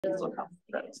So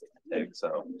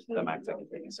the max I can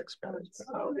take is 6 credits.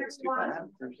 So it's too bad.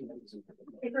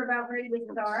 If we're about ready to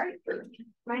start.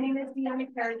 My name is Deanna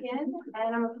Kerrigan,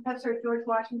 and I'm a professor at George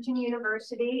Washington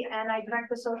University, and I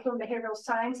direct the Social and Behavioral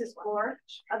Sciences Core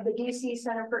of the DC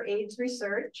Center for AIDS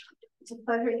Research. It's a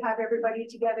pleasure to have everybody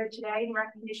together today in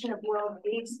recognition of World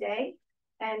AIDS Day.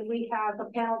 And we have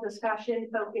a panel discussion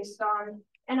focused on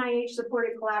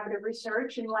NIH-supported collaborative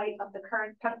research in light of the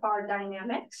current PEPFAR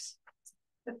dynamics.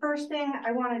 The first thing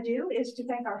I want to do is to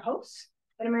thank our hosts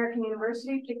at American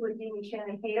University, particularly Dean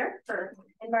Shannon Hader, for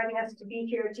inviting us to be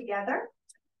here together.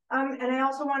 And I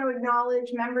also want to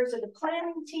acknowledge members of the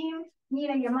planning team,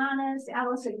 Nina Yamanis,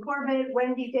 Allison Corbett,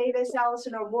 Wendy Davis,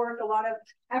 Allison O'Rourke. A lot of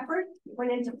effort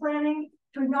went into planning.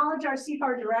 To acknowledge our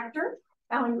CFAR director,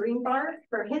 Alan Greenbart,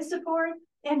 for his support,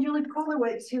 and Julie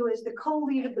Kolowitz, who is the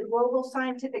co-lead of the Global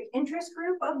Scientific Interest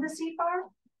Group of the CFAR,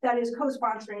 that is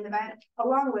co-sponsoring the event,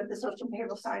 along with the Social and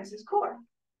Behavioral Sciences Core.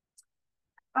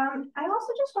 I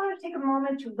also just want to take a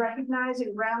moment to recognize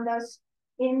and ground us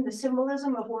in the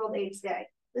symbolism of World AIDS Day.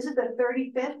 This is the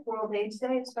 35th World AIDS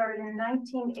Day. It started in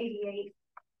 1988.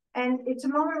 And it's a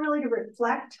moment really to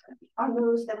reflect on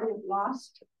those that we've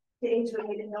lost to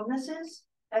AIDS-related illnesses.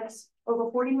 That's over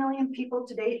 40 million people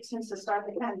to date since the start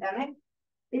of the pandemic.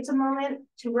 It's a moment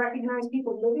to recognize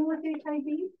people living with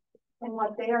HIV and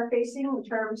what they are facing in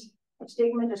terms of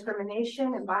stigma,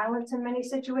 discrimination, and violence in many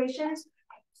situations.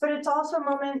 But it's also a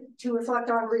moment to reflect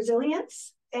on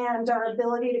resilience and our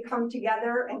ability to come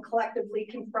together and collectively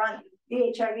confront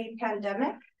the HIV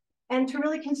pandemic, and to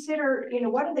really consider,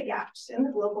 what are the gaps in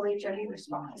the global HIV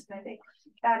response? And I think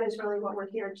that is really what we're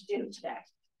here to do today.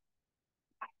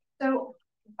 So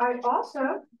I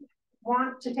also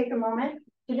want to take a moment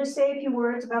to just say a few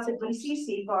words about the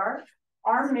DC CFAR,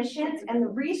 our mission, and the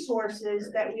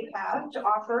resources that we have to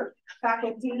offer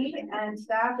faculty and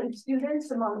staff and students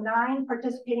among 9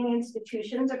 participating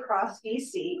institutions across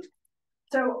DC.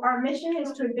 So our mission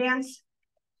is to advance,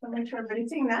 I'll make sure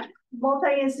everybody's seeing that,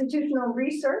 multi-institutional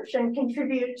research and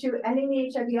contribute to ending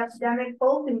the HIV epidemic,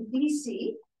 both in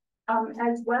DC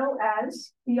as well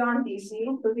as beyond DC,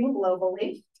 including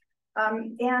globally.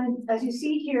 And as you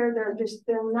see here,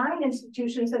 there are 9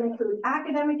 institutions that include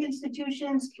academic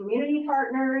institutions, community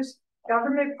partners,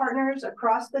 government partners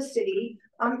across the city.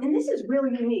 And this is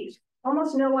really unique.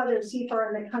 Almost no other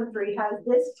CFAR in the country has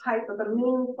this type of a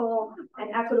meaningful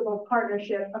and equitable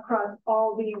partnership across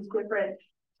all these different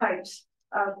types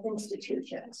of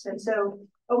institutions. And so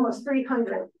almost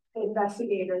 300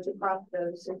 investigators across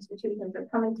those institutions are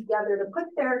coming together to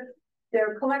put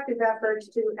their collective efforts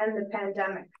to end the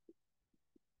pandemic.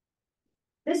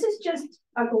 This is just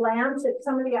a glance at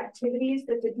some of the activities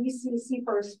that the DC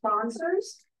CFAR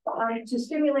sponsors to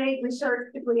stimulate research,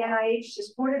 particularly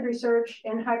NIH-supported research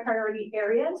in high priority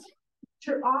areas,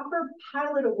 to offer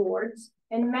pilot awards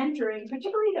and mentoring,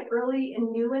 particularly to early and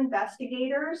new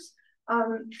investigators.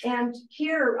 And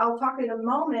here I'll talk in a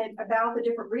moment about the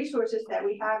different resources that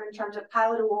we have in terms of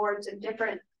pilot awards and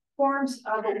different forms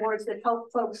of awards that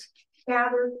help folks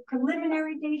gather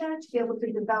preliminary data to be able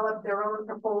to develop their own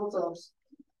proposals.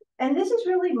 And this is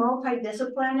really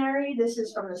multidisciplinary. This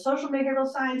is from the social behavioral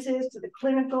sciences to the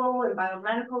clinical and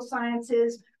biomedical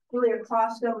sciences, really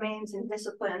across domains and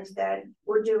disciplines that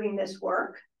we're doing this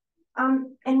work.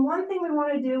 And one thing we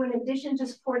want to do, in addition to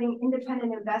supporting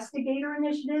independent investigator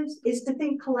initiatives, is to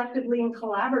think collectively and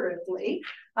collaboratively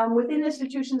within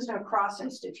institutions and across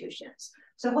institutions.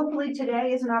 So hopefully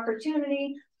today is an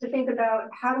opportunity to think about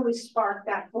how do we spark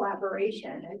that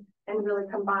collaboration and really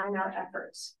combine our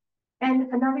efforts.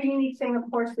 And another unique thing, of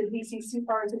course, with DC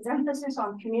CFAR is its emphasis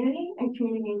on community and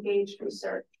community-engaged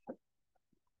research,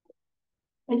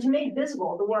 and to make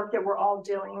visible the work that we're all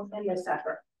doing in this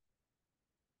effort.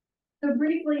 So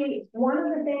briefly, one of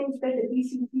the things that the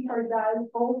DC CFAR does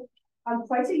both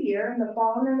twice a year, in the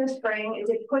fall and in the spring, is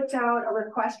it puts out a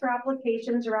request for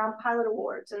applications around pilot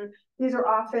awards. And these are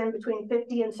often between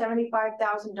 $50,000 and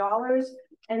 $75,000,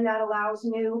 and that allows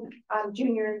new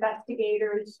junior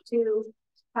investigators to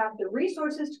have the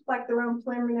resources to collect their own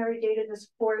preliminary data to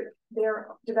support their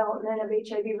development of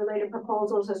HIV-related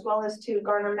proposals, as well as to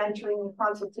garner mentoring and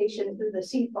consultation through the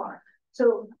CFAR.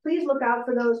 So please look out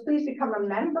for those. Please become a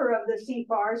member of the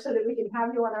CFAR so that we can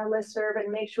have you on our listserv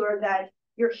and make sure that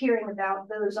you're hearing about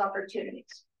those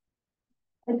opportunities.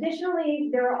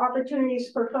 Additionally, there are opportunities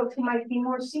for folks who might be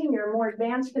more senior, more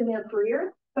advanced in their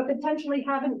career, but potentially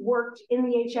haven't worked in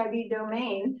the HIV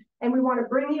domain. And we want to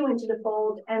bring you into the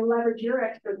fold and leverage your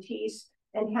expertise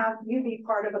and have you be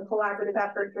part of a collaborative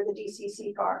effort for the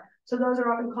DC CFAR. So those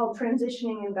are often called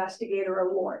transitioning investigator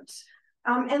awards.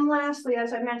 And lastly,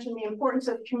 as I mentioned, the importance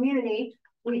of community.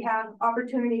 We have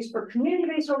opportunities for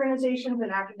community-based organizations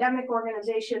and academic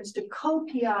organizations to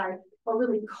co-PI or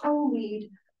really co-lead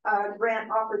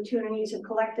grant opportunities and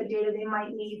collect the data they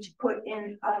might need to put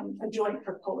in a joint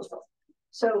proposal.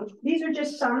 So these are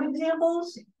just some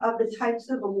examples of the types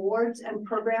of awards and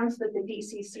programs that the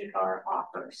DC CFAR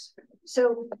offers.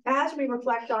 So as we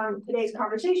reflect on today's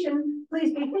conversation,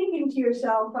 please be thinking to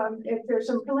yourself if there's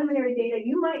some preliminary data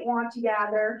you might want to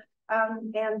gather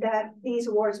and that these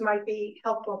awards might be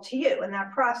helpful to you in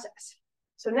that process.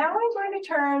 So now I'm going to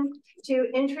turn to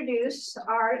introduce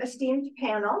our esteemed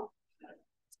panel.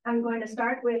 I'm going to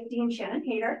start with Dean Shannon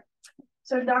Hader.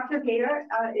 So Dr. Hader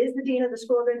is the Dean of the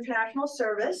School of International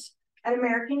Service at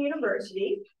American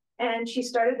University, and she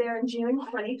started there in June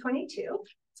 2022.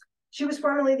 She was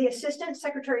formerly the Assistant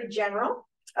Secretary General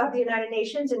of the United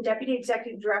Nations and Deputy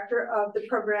Executive Director of the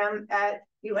program at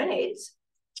UNAIDS.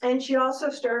 And she also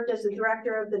served as the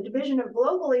Director of the Division of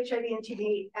Global HIV and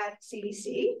TB at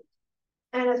CDC,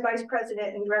 and as Vice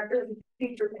President and Director of the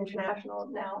Future International,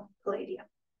 now Palladium.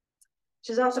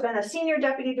 She's also been a Senior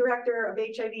Deputy Director of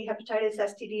HIV, Hepatitis,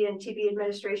 STD, and TB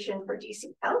Administration for DC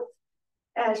Health,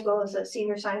 as well as a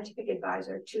Senior Scientific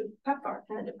Advisor to PEPFAR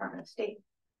in the Department of State.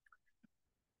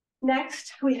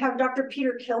 Next, we have Dr.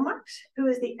 Peter Kilmarx, who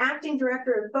is the Acting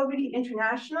Director of Fogarty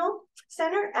International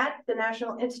Center at the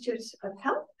National Institutes of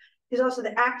Health. He's also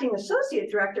the Acting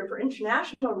Associate Director for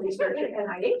International Research at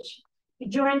NIH. He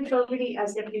joined Fogarty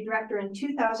as Deputy Director in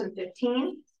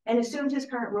 2015 and assumed his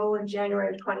current role in January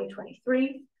of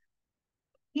 2023.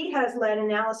 He has led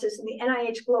analysis in the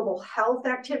NIH global health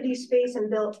activity space and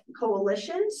built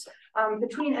coalitions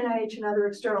between NIH and other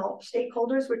external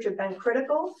stakeholders, which have been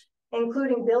critical,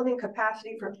 including building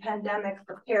capacity for pandemic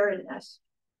preparedness.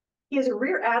 He is a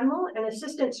Rear Admiral and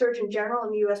Assistant Surgeon General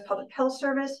in the U.S. Public Health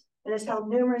Service and has held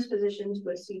numerous positions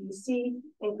with CDC,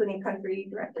 including Country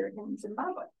Director in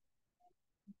Zimbabwe.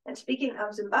 And speaking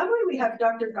of Zimbabwe, we have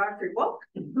Dr. Godfrey Woelk,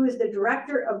 who is the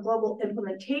Director of Global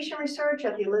Implementation Research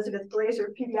at the Elizabeth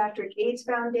Glaser Pediatric AIDS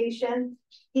Foundation.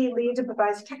 He leads and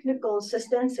provides technical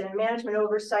assistance and management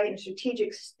oversight and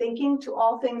strategic thinking to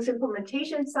all things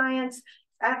implementation science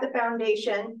at the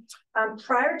foundation.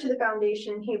 Prior to the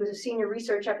foundation, he was a senior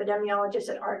research epidemiologist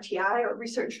at RTI, or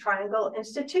Research Triangle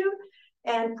Institute.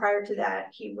 And prior to that,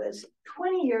 he was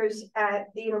 20 years at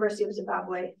the University of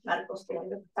Zimbabwe Medical School,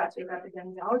 the Professor of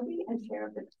Epidemiology and Chair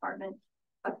of the Department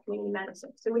of Community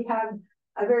Medicine. So we have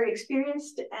a very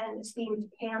experienced and esteemed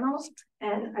panel,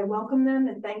 and I welcome them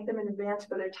and thank them in advance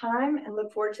for their time and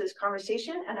look forward to this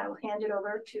conversation. And I will hand it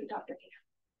over to Dr.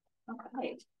 Hader. All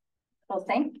right. Well,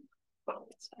 thank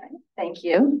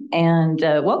you. And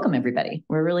welcome, everybody.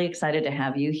 We're really excited to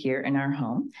have you here in our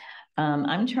home.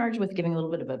 I'm charged with giving a little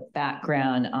bit of a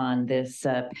background on this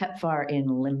PEPFAR in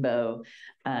Limbo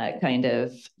kind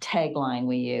of tagline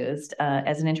we used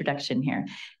as an introduction here.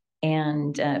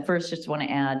 And first, just want to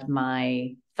add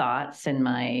my thoughts and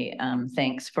my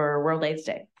thanks for World AIDS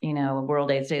Day. You know,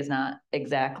 World AIDS Day is not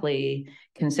exactly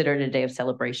considered a day of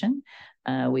celebration.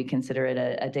 We consider it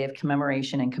a day of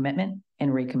commemoration and commitment and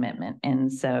recommitment.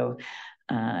 And so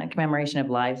commemoration of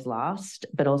lives lost,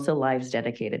 but also lives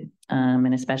dedicated,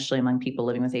 and especially among people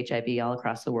living with HIV all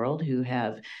across the world who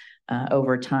have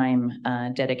over time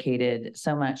dedicated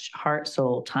so much heart,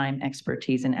 soul, time,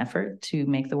 expertise, and effort to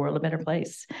make the world a better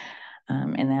place.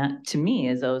 And that, to me,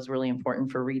 is always really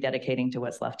important for rededicating to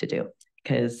what's left to do.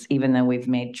 Because even though we've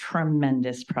made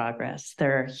tremendous progress,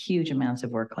 there are huge amounts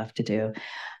of work left to do,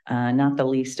 not the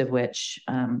least of which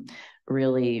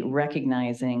really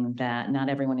recognizing that not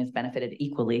everyone has benefited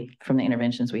equally from the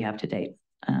interventions we have to date.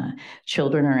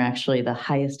 Children are actually the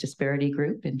highest disparity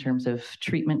group in terms of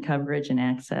treatment coverage and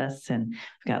access, and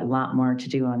we've got a lot more to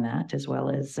do on that, as well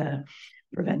as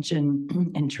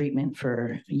prevention and treatment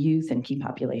for youth and key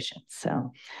populations.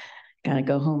 So got to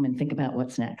go home and think about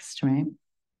what's next, right?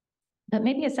 But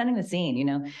maybe it's setting the scene, you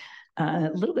know,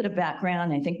 a little bit of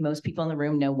background. I think most people in the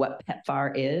room know what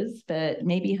PEPFAR is, but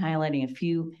maybe highlighting a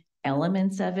few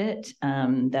elements of it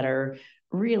that are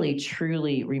really,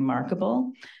 truly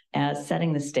remarkable as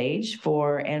setting the stage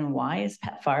for and why is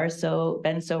PEPFAR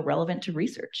been so relevant to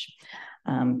research.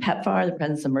 PEPFAR, the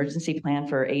President's Emergency Plan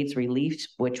for AIDS Relief,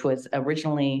 which was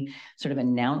originally sort of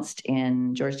announced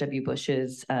in George W.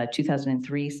 Bush's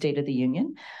 2003 State of the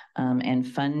Union and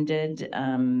funded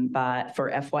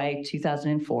for FY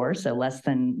 2004, so less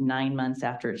than 9 months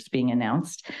after it's being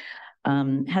announced,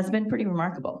 has been pretty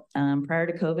remarkable. Prior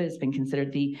to COVID, it's been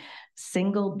considered the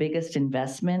single biggest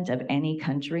investment of any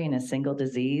country in a single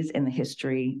disease in the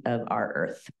history of our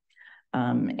Earth.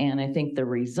 And I think the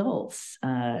results,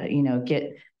 you know,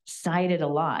 get cited a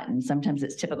lot. And sometimes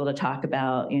it's typical to talk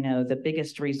about, the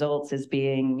biggest results as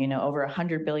being, over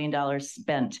 $100 billion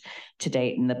spent to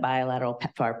date in the bilateral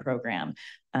PEPFAR program.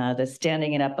 The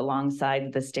standing it up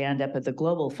alongside the stand up of the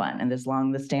Global Fund and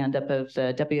the stand up of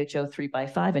the WHO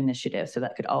 3x5 initiative. So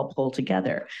that could all pull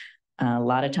together. A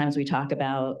lot of times we talk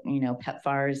about,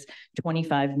 PEPFAR's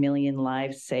 25 million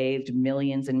lives saved,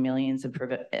 millions and millions of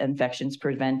infections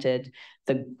prevented,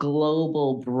 the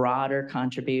global broader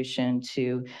contribution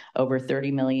to over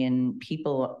 30 million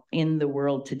people in the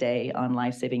world today on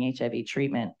life-saving HIV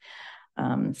treatment.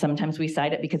 Sometimes we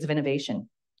cite it because of innovation.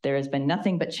 There has been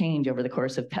nothing but change over the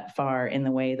course of PEPFAR in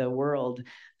the way the world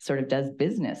sort of does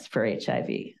business for HIV,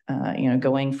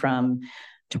 going from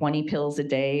 20 pills a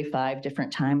day, 5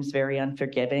 different times, very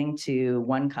unforgiving, to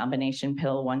 1 combination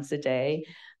pill once a day,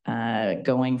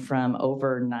 going from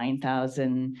over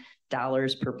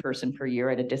 $9,000 per person per year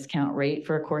at a discount rate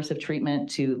for a course of treatment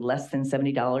to less than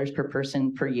 $70 per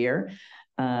person per year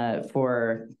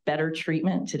for better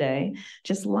treatment today.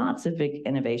 Just lots of big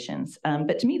innovations.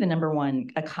 But to me, the number one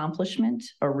accomplishment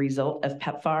or result of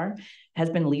PEPFAR has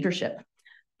been leadership.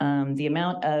 The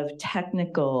amount of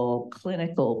technical,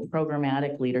 clinical,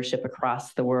 programmatic leadership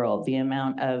across the world, the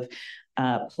amount of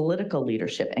political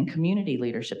leadership and community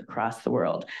leadership across the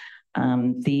world,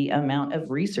 the amount of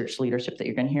research leadership that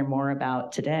you're going to hear more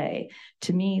about today.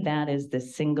 To me, that is the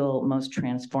single most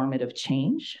transformative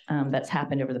change that's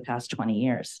happened over the past 20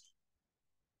 years.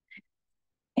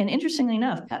 And interestingly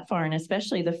enough, PEPFAR, and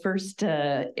especially the first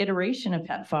iteration of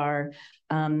PEPFAR,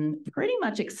 pretty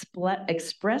much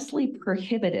expressly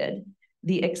prohibited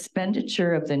the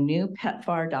expenditure of the new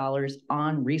PEPFAR dollars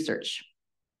on research.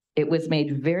 It was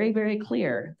made very, very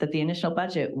clear that the initial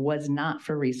budget was not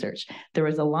for research. There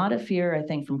was a lot of fear, I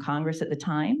think, from Congress at the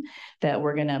time that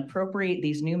we're going to appropriate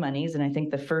these new monies. And I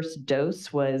think the first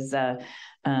dose was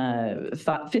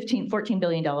 $14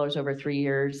 billion over 3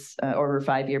 years, over a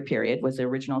 5-year period was the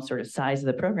original sort of size of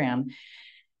the program.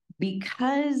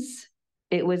 Because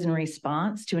it was in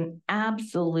response to an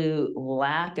absolute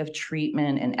lack of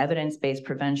treatment and evidence-based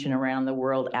prevention around the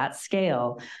world at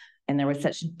scale, and there was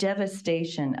such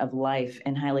devastation of life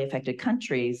in highly affected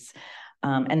countries.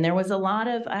 And there was a lot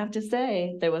of, I have to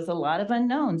say, there was a lot of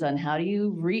unknowns on how do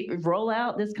you roll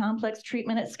out this complex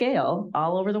treatment at scale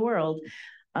all over the world.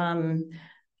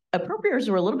 Appropriators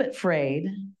were a little bit afraid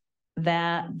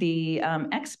that the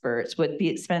experts would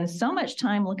spend so much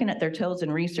time looking at their toes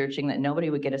and researching that nobody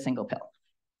would get a single pill.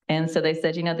 And so they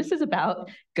said, this is about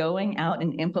going out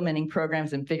and implementing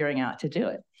programs and figuring out how to do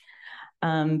it.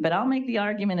 But I'll make the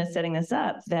argument of setting this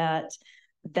up that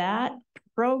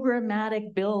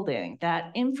programmatic building, that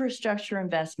infrastructure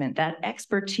investment, that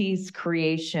expertise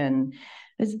creation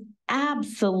has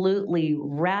absolutely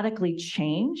radically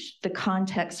changed the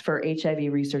context for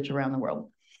HIV research around the world.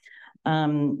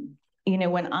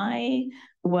 When I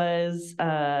was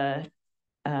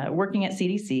working at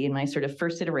CDC in my sort of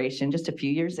first iteration, just a few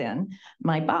years in,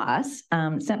 my boss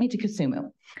sent me to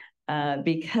Kisumu.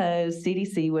 Because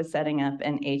CDC was setting up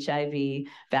an HIV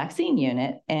vaccine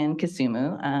unit in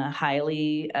Kisumu, a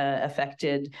highly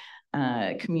affected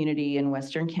community in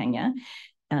Western Kenya,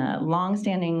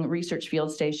 long-standing research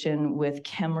field station with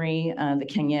KEMRI, the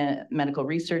Kenya Medical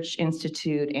Research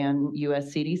Institute, and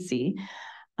US CDC.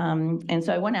 And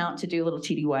so I went out to do a little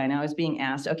TDY, and I was being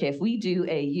asked, okay, if we do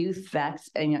a youth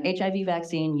HIV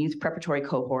vaccine youth preparatory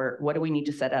cohort, what do we need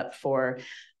to set up for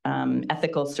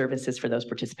ethical services for those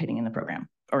participating in the program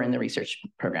or in the research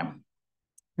program?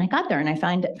 And I got there and I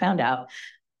found out,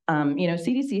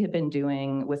 CDC had been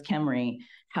doing with KEMRI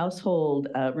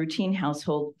routine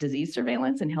household disease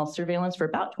surveillance and health surveillance for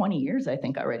about 20 years, I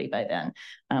think, already by then.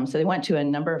 So they went to a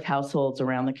number of households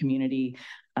around the community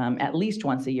at least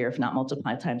once a year, if not multiple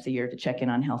times a year, to check in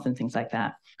on health and things like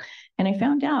that. And I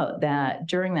found out that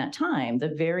during that time, the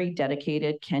very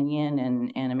dedicated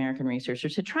Kenyan and American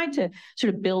researchers had tried to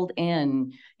sort of build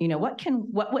in, what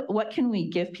can we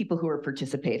give people who are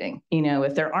participating?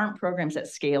 If there aren't programs at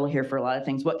scale here for a lot of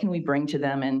things, what can we bring to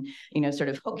them and, sort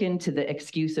of hook into the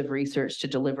excuse of research to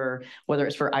deliver, whether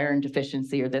it's for iron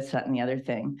deficiency or this, that, and the other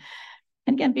thing.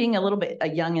 And again, being a little bit a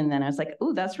youngin' then, I was like,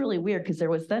 oh, that's really weird, because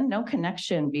there was then no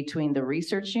connection between the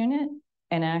research unit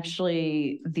and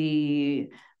actually the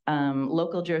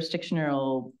local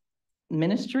jurisdictional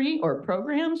ministry or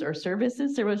programs or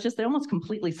services. They're almost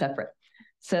completely separate.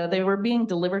 So they were being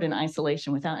delivered in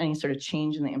isolation without any sort of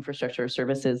change in the infrastructure or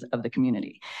services of the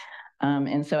community.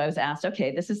 And so I was asked,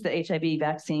 okay, this is the HIV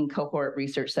vaccine cohort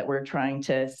research that we're trying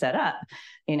to set up.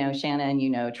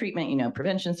 Shannon, treatment,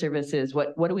 prevention services.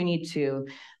 What do we need to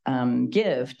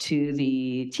give to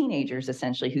the teenagers,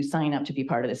 essentially, who sign up to be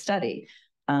part of the study?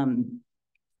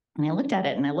 And I looked at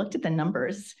it and I looked at the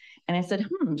numbers and I said,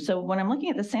 so when I'm looking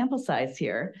at the sample size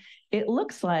here, it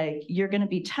looks like you're going to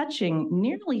be touching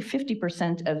nearly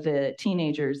 50% of the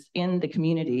teenagers in the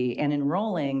community and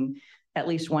enrolling at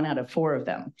least 1 out of 4 of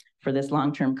them for this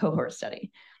long-term cohort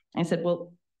study. And I said,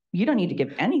 well, you don't need to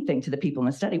give anything to the people in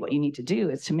the study. What you need to do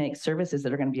is to make services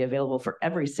that are going to be available for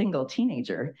every single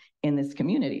teenager in this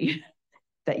community.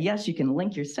 That yes, you can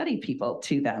link your study people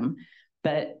to them,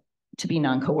 but to be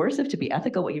non-coercive, to be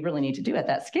ethical, what you really need to do at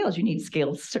that scale is you need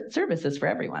scaled services for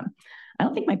everyone. I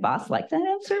don't think my boss liked that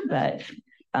answer, but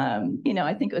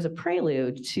I think it was a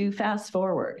prelude to fast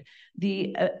forward.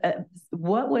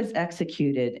 What was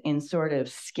executed in sort of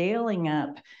scaling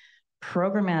up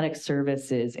programmatic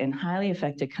services in highly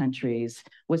affected countries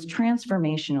was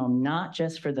transformational, not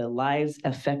just for the lives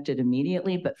affected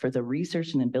immediately, but for the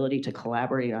research and ability to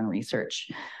collaborate on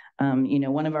research.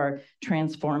 One of our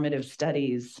transformative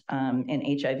studies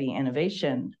in HIV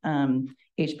innovation,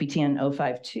 HPTN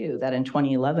 052, that in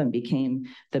 2011 became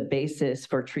the basis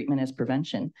for treatment as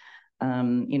prevention.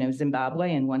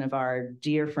 Zimbabwe, and one of our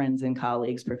dear friends and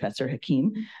colleagues, Professor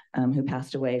Hakim, who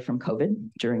passed away from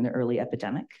COVID during the early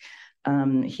epidemic,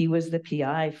 he was the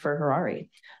PI for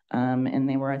Harari. And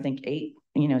they were, I think, 8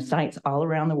 sites all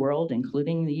around the world,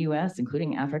 including the US,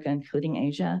 including Africa, including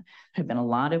Asia. Have been a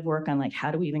lot of work on like,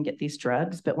 how do we even get these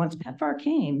drugs? But once PEPFAR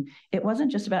came, it wasn't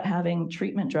just about having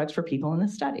treatment drugs for people in the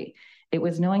study. It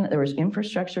was knowing that there was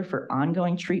infrastructure for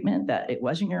ongoing treatment, that it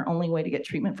wasn't your only way to get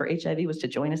treatment for HIV was to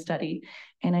join a study.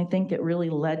 And I think it really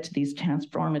led to these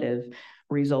transformative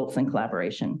results in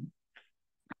collaboration.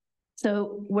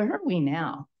 So where are we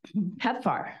now?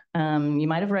 PEPFAR. You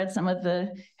might have read some of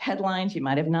the headlines, you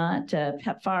might have not.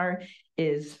 PEPFAR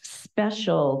is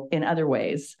special in other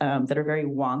ways that are very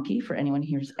wonky. For anyone who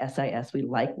hears SIS, we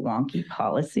like wonky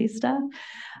policy stuff.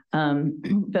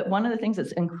 But one of the things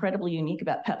that's incredibly unique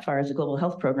about PEPFAR as a global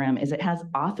health program is it has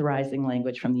authorizing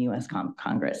language from the US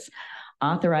Congress,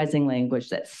 authorizing language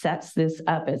that sets this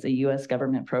up as a US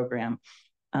government program,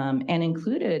 and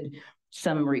included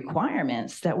some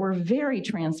requirements that were very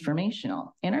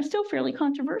transformational and are still fairly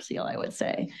controversial, I would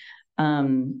say.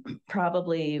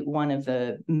 Probably one of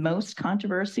the most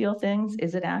controversial things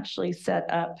is it actually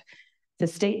set up the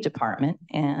State Department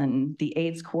and the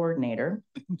AIDS coordinator,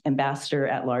 ambassador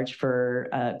at large for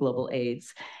global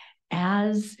AIDS,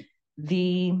 as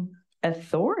the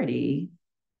authority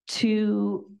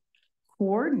to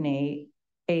coordinate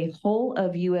a whole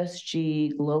of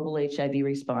USG global HIV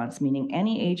response, meaning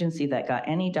any agency that got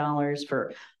any dollars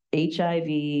for HIV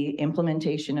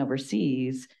implementation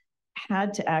overseas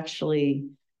had to actually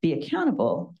be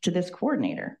accountable to this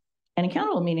coordinator. And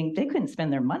accountable meaning they couldn't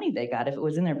spend their money they got if it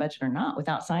was in their budget or not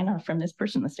without sign off from this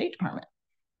person in the State Department,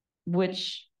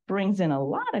 which brings in a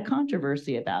lot of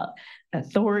controversy about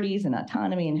authorities and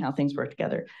autonomy and how things work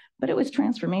together. But it was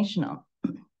transformational.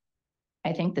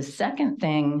 I think the second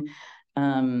thing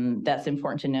that's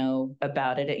important to know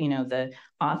about it, the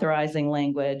authorizing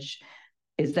language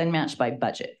is then matched by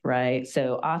budget, right?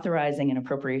 So authorizing and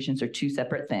appropriations are 2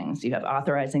 separate things. You have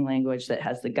authorizing language that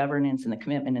has the governance and the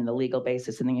commitment and the legal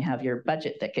basis, and then you have your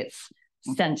budget that gets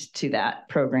sent to that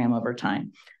program over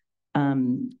time.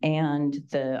 And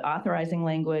the authorizing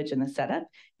language and the setup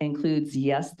includes,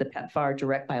 yes, the PEPFAR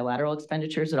direct bilateral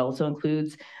expenditures. It also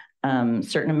includes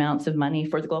certain amounts of money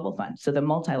for the Global Fund, so the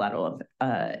multilateral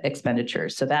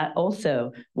expenditures. So that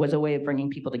also was a way of bringing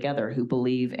people together who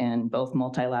believe in both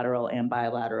multilateral and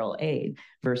bilateral aid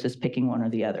versus picking one or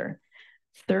the other.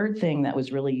 Third thing that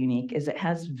was really unique is it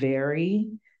has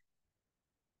very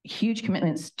huge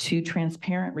commitments to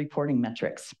transparent reporting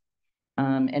metrics.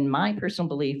 And my personal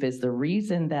belief is the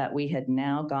reason that we had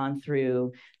now gone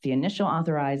through the initial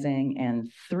authorizing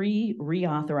and 3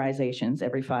 reauthorizations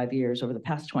every 5 years over the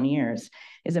past 20 years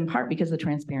is in part because of the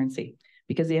transparency,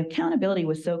 because the accountability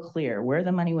was so clear where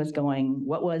the money was going,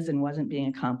 what was and wasn't being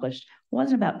accomplished. It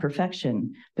wasn't about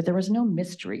perfection, but there was no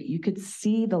mystery. You could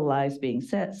see the lives being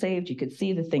saved. You could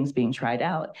see the things being tried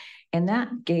out. And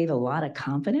that gave a lot of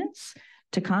confidence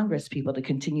to Congress people to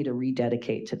continue to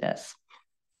rededicate to this.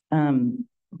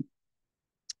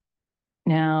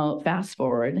 Now, fast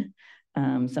forward,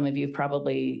 some of you have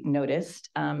probably noticed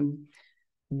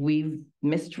we've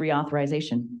missed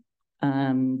reauthorization.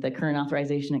 The current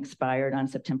authorization expired on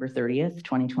September 30th,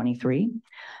 2023.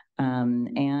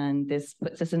 And this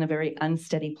puts us in a very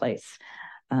unsteady place.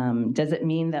 Does it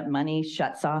mean that money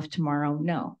shuts off tomorrow?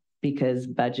 No, because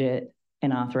budget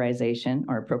and authorization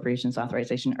or appropriations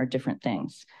authorization are different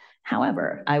things.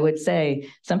 However, I would say,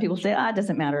 some people say, it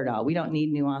doesn't matter at all. We don't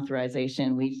need new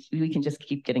authorization. We can just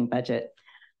keep getting budget.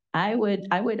 I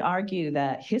would argue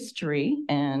that history,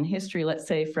 let's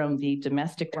say from the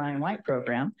domestic Ryan White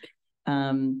program,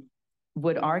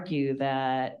 would argue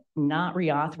that not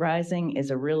reauthorizing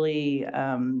is a really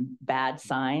bad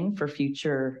sign for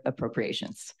future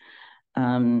appropriations.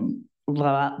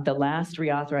 The last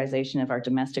reauthorization of our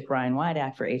domestic Ryan White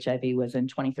Act for HIV was in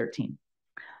 2013.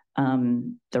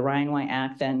 The Ryan White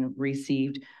Act then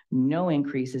received no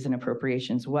increases in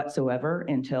appropriations whatsoever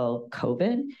until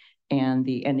COVID and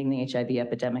the Ending the HIV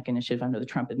Epidemic initiative under the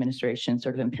Trump administration,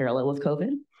 sort of in parallel with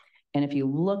COVID. And if you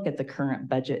look at the current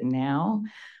budget now,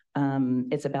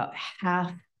 it's about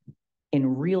half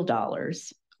in real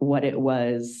dollars what it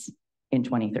was in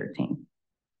 2013,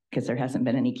 because there hasn't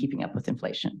been any keeping up with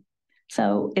inflation.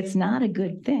 So it's not a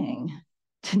good thing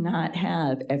to not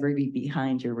have everybody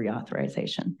behind your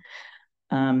reauthorization.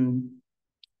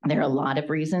 There are a lot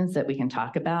of reasons that we can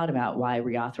talk about why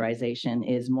reauthorization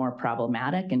is more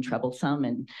problematic and troublesome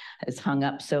and has hung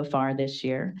up so far this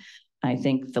year. I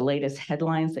think the latest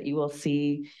headlines that you will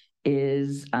see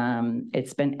is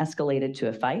it's been escalated to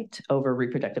a fight over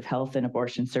reproductive health and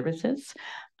abortion services.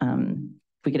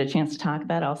 If we get a chance to talk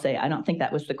about it, I'll say I don't think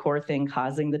that was the core thing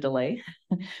causing the delay,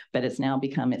 but it's now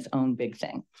become its own big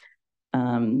thing.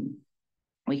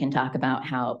 We can talk about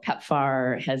how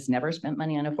PEPFAR has never spent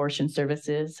money on abortion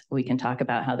services. We can talk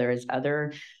about how there is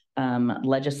other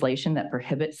legislation that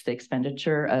prohibits the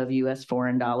expenditure of US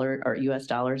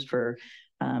dollars for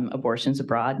abortions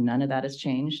abroad. None of that has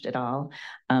changed at all.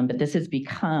 But this has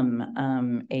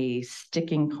become a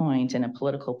sticking point and a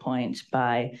political point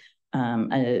by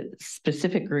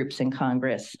specific groups in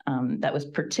Congress that was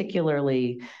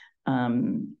particularly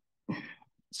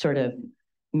sort of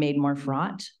made more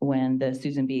fraught when the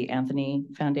Susan B. Anthony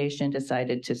Foundation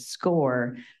decided to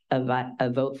score a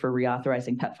vote for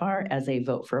reauthorizing PEPFAR as a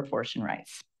vote for abortion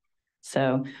rights.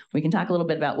 So we can talk a little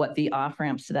bit about what the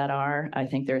off-ramps to that are. I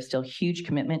think there's still huge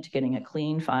commitment to getting a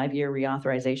clean 5-year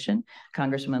reauthorization.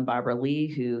 Congresswoman Barbara Lee,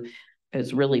 who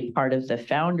is really part of the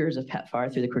founders of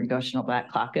PEPFAR through the Congressional Black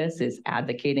Caucus, is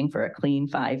advocating for a clean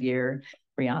 5-year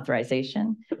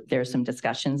reauthorization. There's some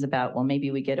discussions about, well,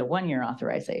 maybe we get a 1-year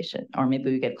authorization, or maybe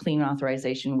we get clean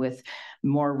authorization with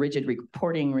more rigid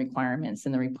reporting requirements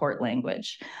in the report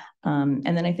language. And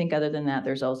then I think other than that,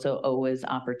 there's also always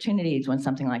opportunities when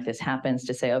something like this happens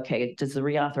to say, okay, does the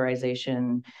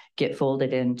reauthorization get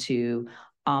folded into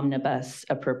omnibus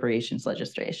appropriations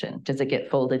legislation? Does it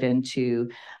get folded into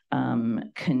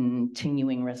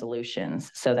continuing resolutions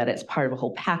so that it's part of a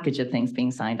whole package of things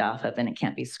being signed off of and it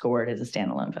can't be scored as a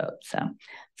standalone vote? So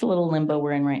it's a little limbo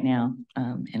we're in right now,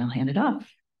 and I'll hand it off.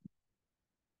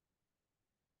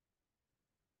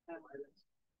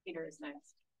 Peter is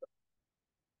next.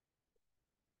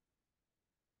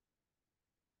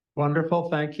 Wonderful,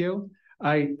 thank you.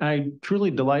 I'm truly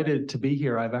delighted to be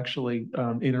here. I've actually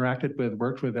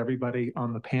worked with everybody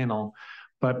on the panel,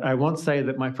 but I won't say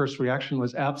that my first reaction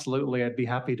was absolutely, I'd be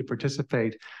happy to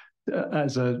participate.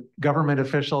 As a government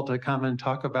official to come and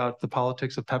talk about the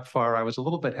politics of PEPFAR, I was a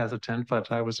little bit hesitant,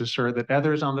 but I was assured that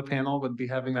others on the panel would be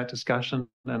having that discussion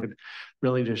and would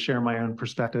really just share my own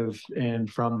perspective and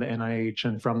from the NIH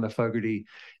and from the Fogarty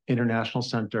International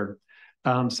Center.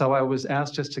 So I was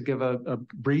asked just to give a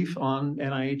brief on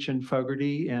NIH and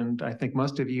Fogarty, and I think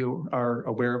most of you are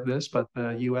aware of this, but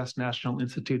the U.S. National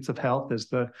Institutes of Health is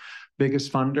the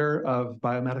biggest funder of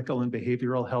biomedical and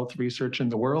behavioral health research in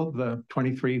the world. The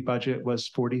 23 budget was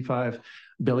 $45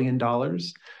 billion.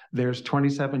 There's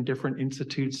 27 different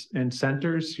institutes and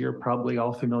centers. You're probably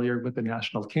all familiar with the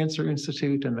National Cancer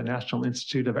Institute and the National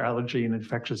Institute of Allergy and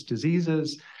Infectious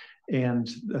Diseases. And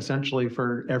essentially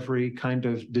for every kind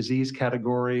of disease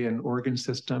category and organ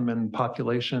system and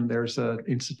population, there's an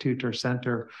institute or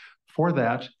center for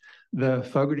that. The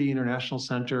Fogarty International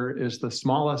Center is the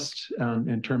smallest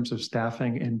in terms of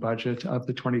staffing and budget of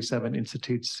the 27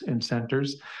 institutes and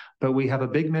centers, but we have a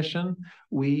big mission.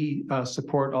 We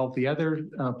support all the other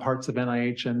parts of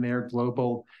NIH and their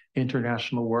global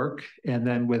international work. And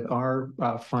then with our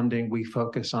funding, we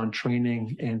focus on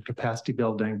training and capacity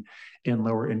building in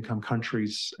lower income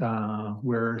countries.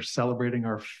 We're celebrating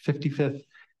our 55th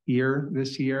year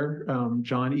this year.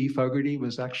 John E. Fogarty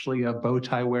was actually a bow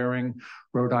tie wearing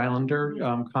Rhode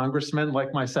Islander congressman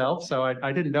like myself. So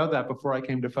I didn't know that before I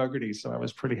came to Fogarty. So I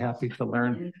was pretty happy to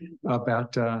learn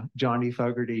about John E.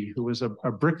 Fogarty, who was a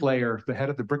bricklayer, the head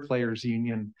of the Bricklayers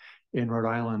Union in Rhode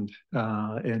Island,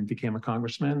 and became a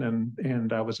congressman,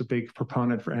 and I was a big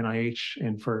proponent for NIH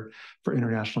and for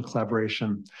international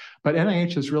collaboration. But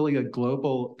NIH is really a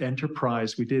global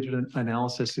enterprise. We did an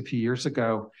analysis a few years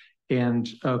ago, and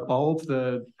of all of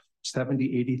the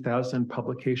 70,000, 80,000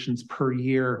 publications per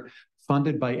year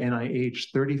funded by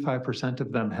NIH, 35%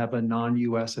 of them have a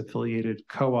non-US affiliated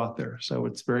co-author. So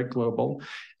it's very global.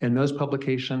 And those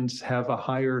publications have a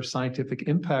higher scientific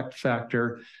impact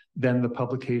factor than the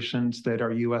publications that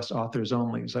are US authors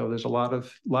only. So there's a lot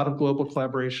of global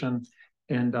collaboration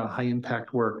and high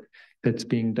impact work that's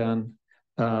being done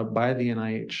by the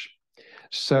NIH.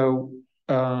 So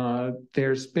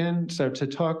to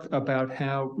talk about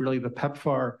how really the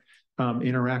PEPFAR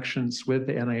interactions with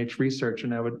the NIH research,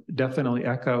 and I would definitely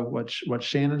echo what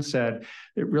Shannon said.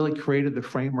 It really created the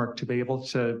framework to be able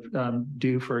to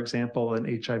do, for example,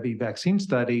 an HIV vaccine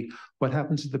study. What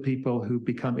happens to the people who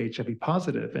become HIV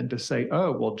positive, and to say,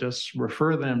 oh, we'll just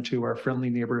refer them to our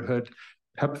friendly neighborhood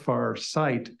PEPFAR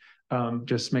site.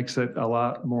 Just makes it a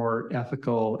lot more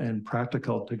ethical and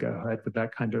practical to go ahead with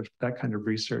that kind of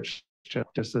research.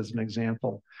 Just as an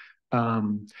example.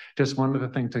 Just one other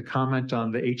thing to comment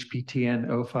on the HPTN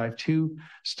 052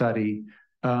 study.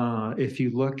 If you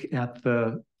look at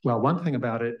one thing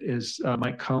about it is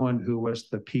Mike Cohen, who was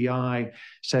the PI,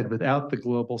 said without the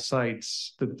global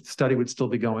sites, the study would still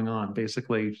be going on.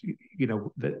 Basically,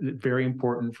 very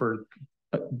important for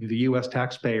the U.S.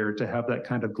 taxpayer to have that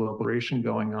kind of collaboration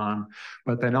going on.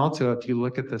 But then also, if you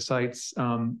look at the sites,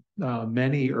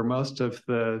 many or most of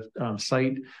the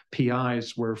site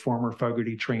PIs were former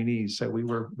Fogarty trainees. So we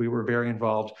were very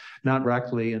involved, not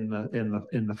directly in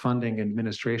the funding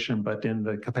administration, but in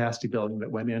the capacity building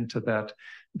that went into that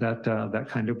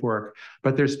kind of work.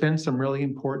 But there's been some really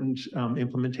important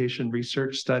implementation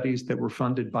research studies that were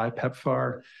funded by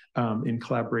PEPFAR in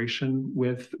collaboration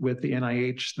with the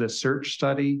NIH, the SEARCH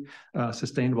study,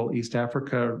 Sustainable East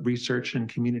Africa Research and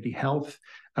Community Health,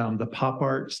 the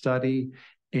POPART study,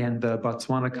 and the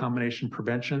Botswana Combination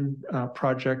Prevention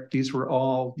Project. These were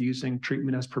all using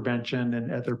treatment as prevention and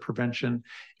other prevention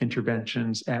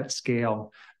interventions at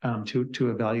scale to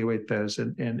evaluate those,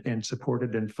 and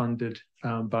supported and funded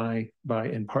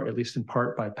at least in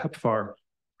part by PEPFAR.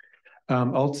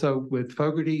 Also with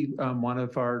Fogarty, one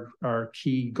of our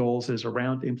key goals is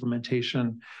around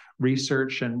implementation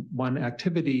research, and one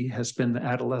activity has been the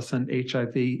Adolescent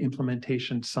HIV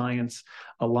Implementation Science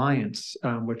Alliance,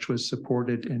 which was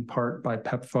supported in part by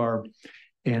PEPFAR.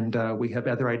 And we have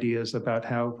other ideas about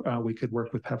how we could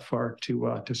work with PEPFAR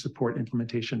to support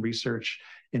implementation research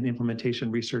and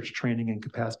implementation research training and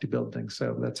capacity building.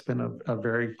 So that's been a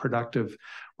very productive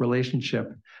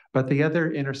relationship. But the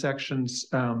other intersections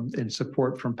in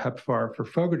support from PEPFAR for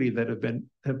Fogarty that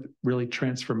have really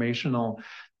transformational.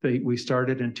 We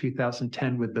started in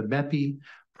 2010 with the MEPI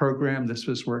program. This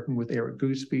was working with Eric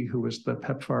Gooseby, who was the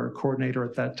PEPFAR coordinator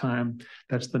at that time.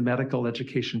 That's the Medical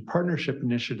Education Partnership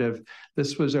Initiative.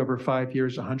 This was over 5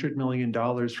 years, $100 million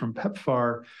from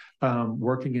PEPFAR,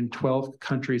 working in 12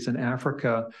 countries in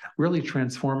Africa, really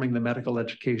transforming the medical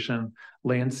education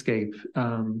landscape.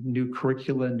 New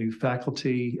curricula, new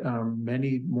faculty,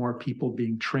 many more people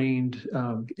being trained,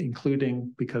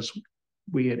 including, because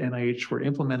we at NIH were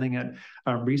implementing it,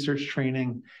 research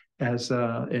training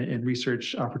and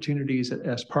research opportunities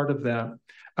as part of that,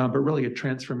 but really a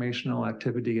transformational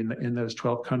activity in those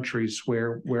 12 countries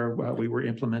where we were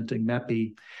implementing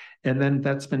MEPI. And then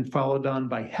that's been followed on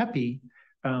by HEPI.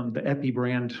 The EPI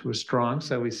brand was strong,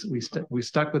 so we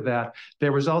stuck with that.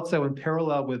 There was also, in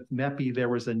parallel with MEPI, there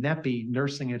was a NEPI,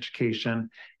 nursing education,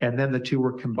 and then the two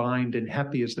were combined, and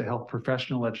HEPI is the Health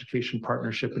Professional Education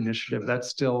Partnership Initiative. That's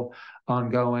still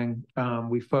ongoing.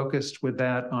 We focused with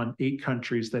that on 8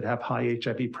 countries that have high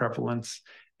HIV prevalence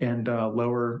and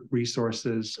lower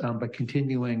resources, but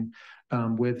continuing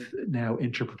with now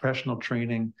interprofessional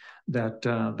training, that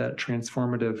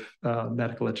transformative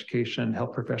medical education,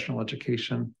 health professional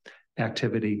education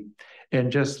activity.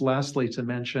 And just lastly to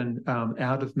mention,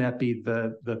 out of MEPI,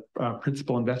 the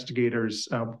principal investigators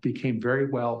became very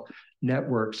well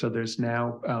networked. So there's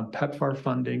now PEPFAR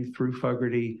funding through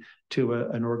Fogarty to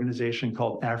an organization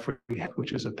called AfriHealth,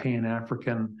 which is a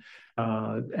Pan-African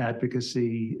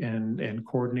advocacy and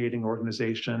coordinating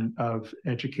organization of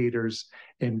educators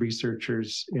and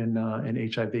researchers in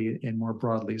HIV and more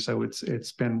broadly. So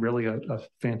it's been really a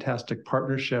fantastic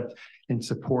partnership and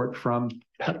support from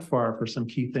PEPFAR for some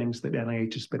key things that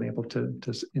NIH has been able to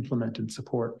implement and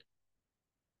support.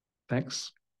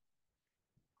 Thanks.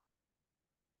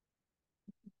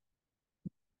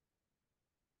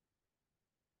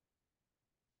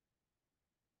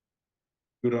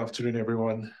 Good afternoon,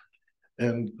 everyone.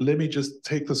 And let me just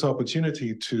take this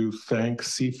opportunity to thank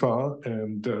CFAR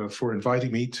and for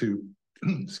inviting me to,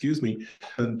 excuse me,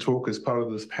 and talk as part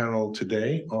of this panel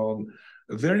today on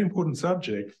a very important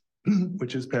subject,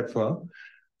 which is PEPFAR,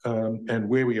 and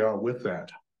where we are with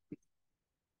that.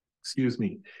 Excuse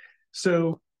me.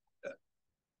 So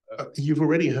you've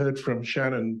already heard from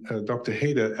Shannon, Dr.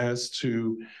 Hader, as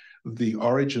to the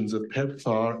origins of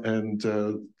PEPFAR and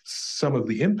some of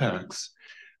the impacts.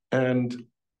 And,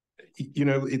 you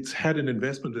know, it's had an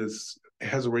investment, as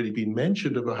has already been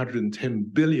mentioned, of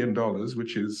 $110 billion,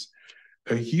 which is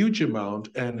a huge amount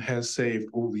and has saved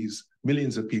all these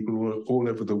millions of people all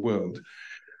over the world.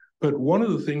 But one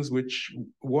of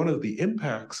the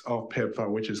impacts of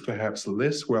PEPFAR, which is perhaps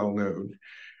less well known,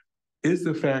 is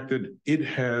the fact that it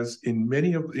has,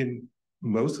 in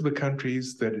most of the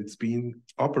countries that it's been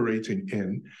operating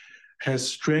in, has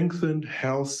strengthened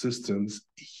health systems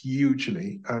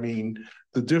hugely. I mean,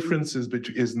 the difference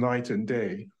is night and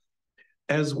day,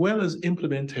 as well as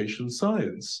implementation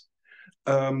science.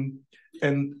 And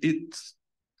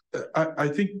I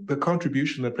think the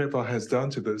contribution that PEPFAR has done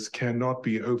to this cannot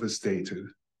be overstated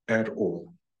at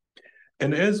all.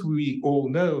 And as we all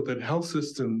know, that health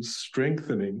systems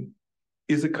strengthening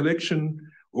is a collection,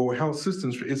 or health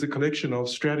systems is a collection of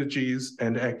strategies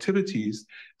and activities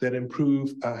that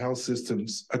improve a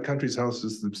country's health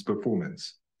system's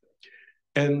performance.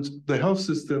 And the health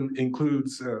system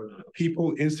includes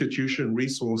people, institution,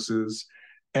 resources,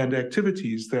 and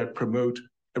activities that promote,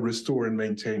 restore, and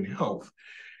maintain health.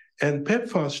 And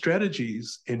PEPFAR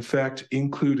strategies, in fact,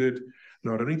 included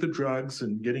not only the drugs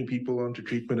and getting people onto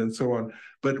treatment and so on,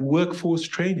 but workforce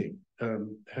training.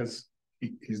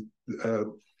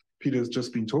 Peter's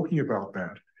just been talking about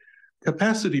that.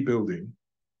 Capacity building,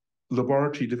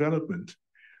 laboratory development,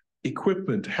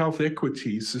 equipment, health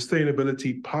equity,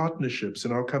 sustainability, partnerships,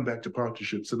 and I'll come back to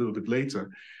partnerships a little bit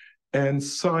later, and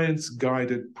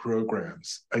science-guided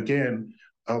programs. Again,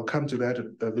 I'll come to that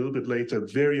a little bit later,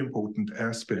 very important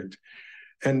aspect.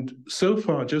 And so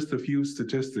far, just a few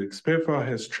statistics. PEPFAR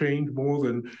has trained more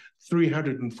than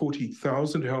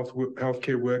 340,000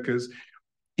 healthcare workers,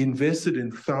 invested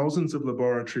in thousands of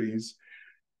laboratories,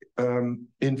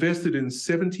 invested in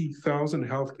 70,000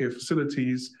 healthcare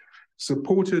facilities,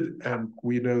 supported, and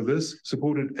we know this,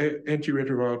 supported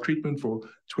antiretroviral treatment for over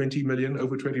 20 million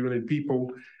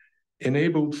people,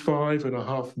 enabled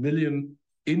 5.5 million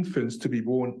infants to be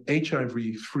born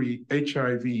HIV-free,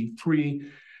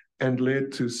 and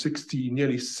led to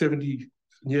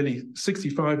nearly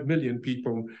 65 million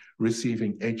people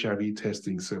receiving HIV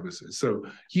testing services. So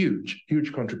huge,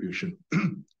 huge contribution.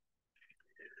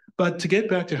 But to get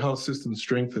back to health system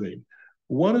strengthening,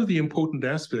 one of the important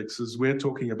aspects, as we're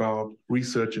talking about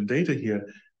research and data here,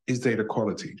 is data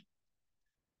quality.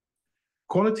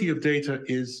 Quality of data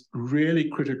is really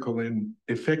critical in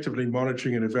effectively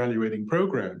monitoring and evaluating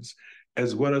programs,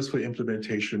 as well as for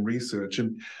implementation research.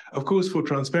 And of course, for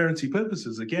transparency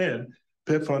purposes, again,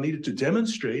 PEPFAR needed to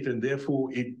demonstrate, and therefore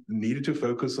it needed to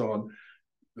focus on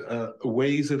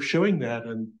ways of showing that,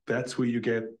 and that's where you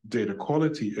get data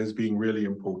quality as being really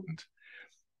important.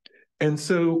 And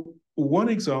so one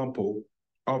example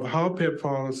of how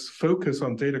PEPFAR's focus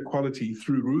on data quality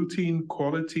through routine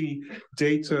quality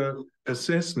data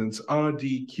assessments,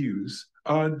 RDQAs,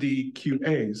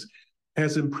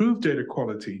 has improved data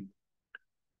quality,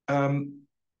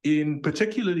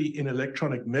 particularly in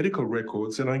electronic medical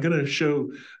records. And I'm going to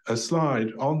show a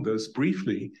slide on this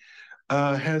briefly.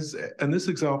 And this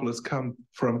example has come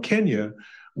from Kenya,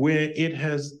 where it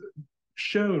has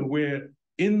shown where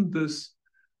in this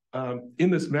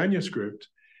manuscript,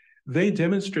 they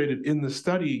demonstrated in the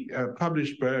study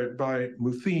published by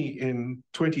Muthi in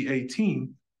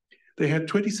 2018, they had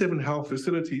 27 health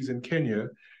facilities in Kenya,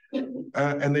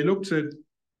 and they looked at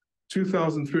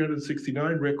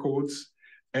 2,369 records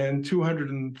and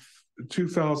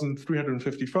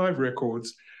 2,355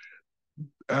 records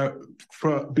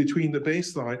between the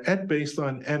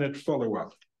baseline and at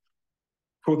follow-up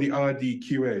for the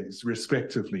RDQAs,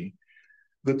 respectively.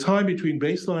 The time between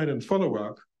baseline and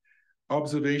follow-up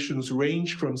observations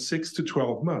range from 6 to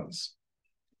 12 months.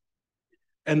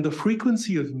 And the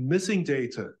frequency of missing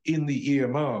data in the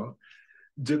EMR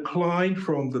declined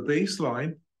from the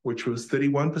baseline, which was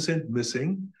 31%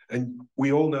 missing, and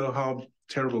we all know how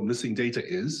terrible missing data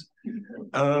is,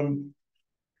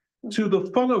 to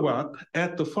the follow-up,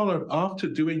 after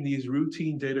doing these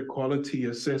routine data quality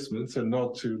assessments, and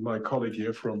not to my colleague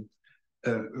here from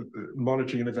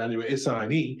Monitoring and Evaluation,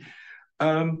 SINE,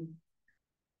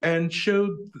 and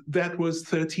showed that was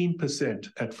 13%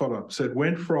 at follow-up. So it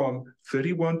went from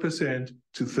 31%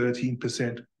 to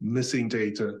 13% missing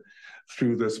data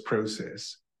through this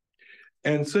process.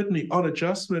 And certainly on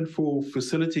adjustment for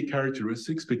facility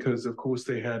characteristics, because of course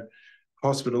they had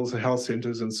hospitals and health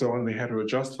centers and so on, they had to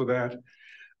adjust for that.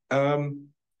 The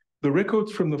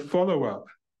records from the follow-up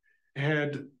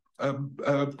had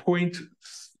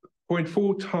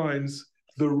 0.4 times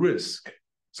the risk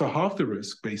so half the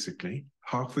risk, basically,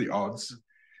 half the odds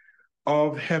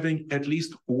of having at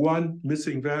least one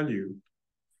missing value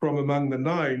from among the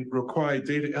 9 required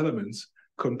data elements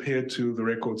compared to the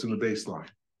records in the baseline.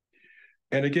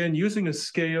 And again, using a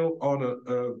scale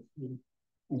on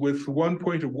with 1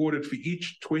 point awarded for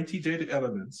each 20 data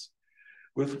elements,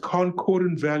 with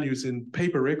concordant values in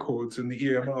paper records in the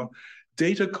EMR,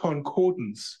 data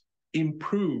concordance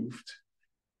improved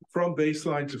from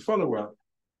baseline to follow-up,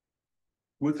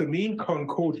 with the mean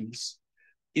concordance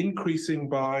increasing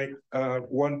by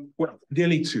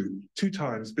nearly two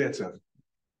times better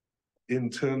in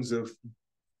terms of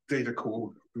data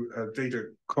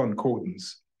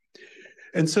concordance.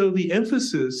 And so the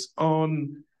emphasis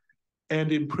on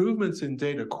and improvements in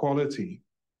data quality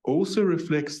also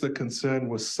reflects the concern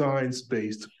with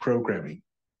science-based programming.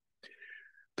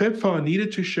 PEPFAR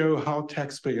needed to show how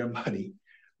taxpayer money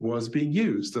was being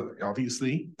used.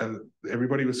 Obviously,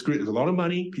 everybody was there's a lot of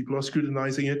money, people are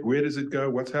scrutinizing it, where does it go,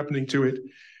 what's happening to it?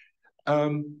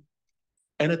 And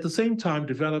at the same time,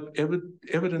 develop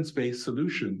evidence-based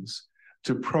solutions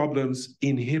to problems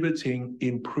inhibiting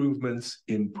improvements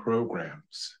in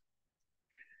programs.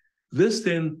 This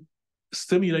then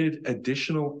stimulated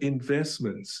additional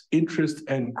investments, interest,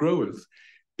 and growth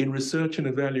in research and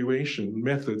evaluation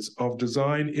methods of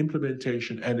design,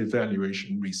 implementation, and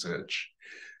evaluation research.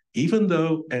 Even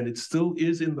though, and it still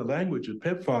is in the language of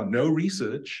PEPFAR, no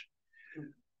research,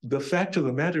 the fact of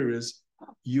the matter is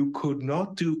you could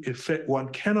not do one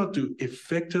cannot do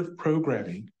effective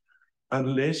programming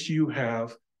unless you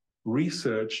have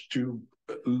research to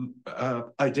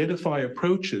identify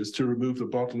approaches to remove the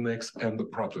bottlenecks and the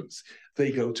problems. They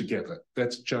go together.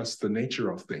 That's just the nature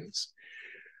of things.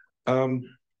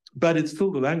 But it's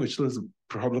still, the language still is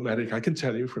problematic. I can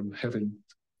tell you from having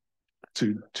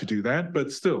to do that,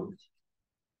 but still.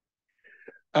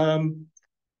 And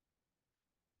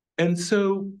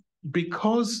so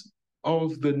because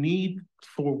of the need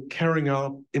for carrying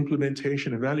out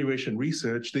implementation, evaluation,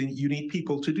 research, then you need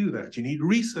people to do that. You need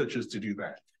researchers to do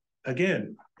that.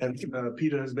 Again, and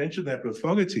Peter has mentioned that with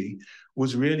Fogarty,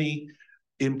 was really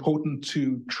important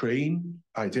to train,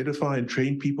 identify and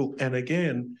train people. And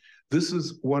again, this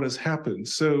is what has happened.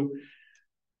 So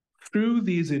through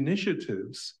these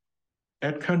initiatives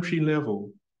at country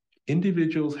level,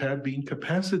 individuals have been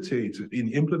capacitated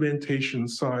in implementation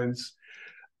science,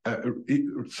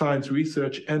 science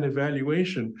research and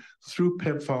evaluation through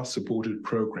PEPFAR-supported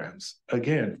programs.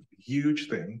 Again, huge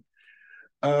thing.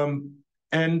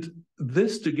 And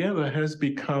this together has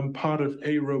become part of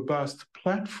a robust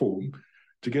platform,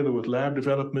 together with lab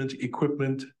development,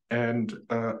 equipment, and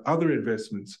other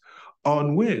investments,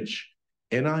 on which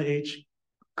NIH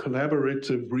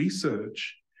collaborative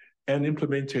research and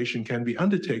implementation can be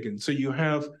undertaken. So you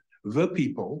have the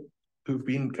people who've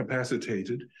been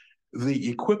capacitated, the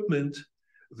equipment,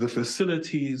 the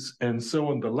facilities, and so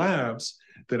on, the labs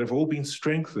that have all been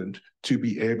strengthened to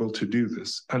be able to do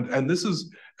this. And this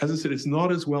is, as I said, it's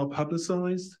not as well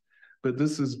publicized, but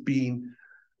this has been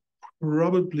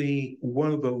probably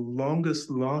one of the longest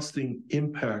lasting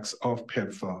impacts of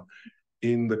PEPFAR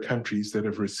in the countries that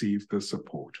have received the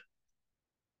support.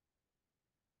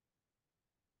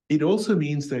 It also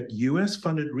means that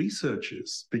US-funded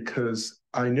researchers, because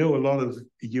I know a lot of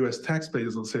US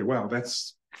taxpayers will say, well,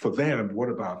 that's for them, what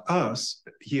about us?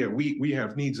 Here, we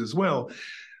have needs as well.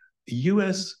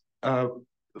 US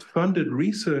funded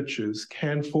researchers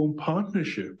can form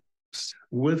partnerships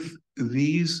with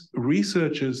these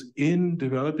researchers in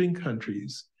developing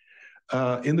countries,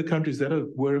 in the countries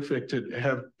that were affected,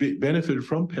 have benefited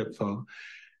from PEPFAR,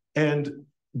 and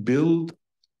build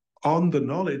on the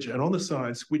knowledge and on the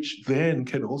science, which then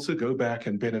can also go back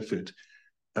and benefit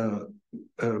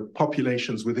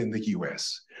populations within the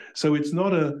US. So it's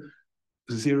not a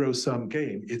zero-sum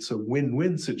game, it's a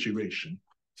win-win situation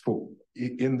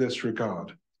in this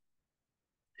regard.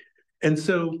 And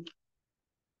so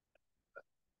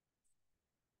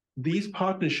these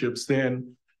partnerships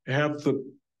then have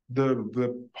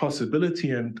the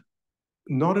possibility, and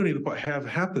not only have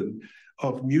happened,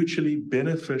 of mutually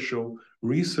beneficial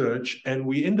research, and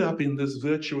we end up in this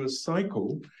virtuous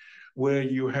cycle where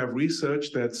you have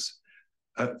research that's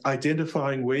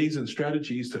identifying ways and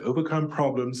strategies to overcome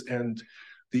problems, and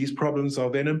these problems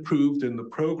are then improved and the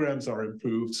programs are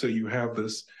improved, so you have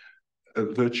this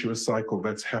virtuous cycle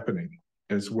that's happening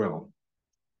as well.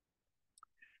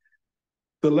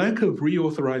 The lack of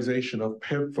reauthorization of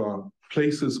PEPFAR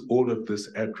places all of this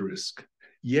at risk.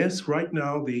 Yes, right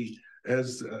now,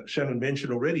 as Shannon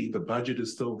mentioned already, the budget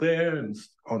is still there and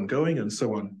ongoing and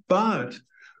so on. But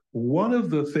one of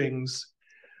the things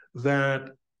that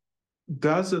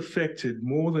does affect it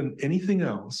more than anything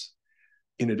else,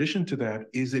 in addition to that,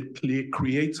 is it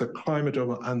creates a climate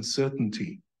of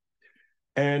uncertainty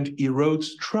and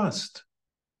erodes trust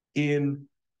in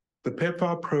the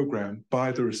PEPFAR program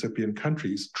by the recipient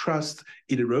countries.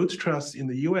 It erodes trust in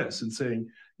the US in saying,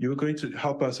 you're going to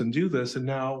help us and do this, and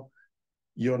now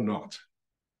you're not.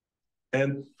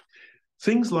 And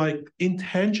things like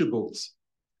intangibles,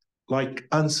 like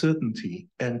uncertainty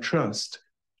and trust,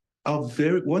 are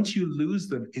once you lose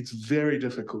them, it's very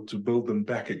difficult to build them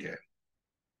back again.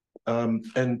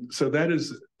 And so that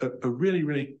is a really,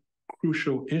 really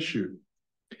crucial issue.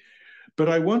 But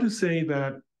I want to say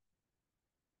that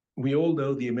we all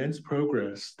know the immense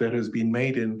progress that has been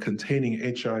made in containing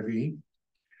HIV.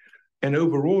 And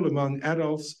overall, among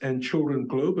adults and children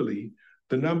globally,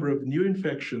 the number of new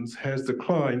infections has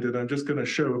declined. And I'm just going to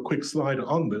show a quick slide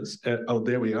on this. Oh,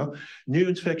 there we are. New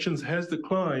infections has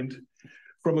declined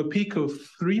from a peak of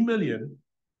 3 million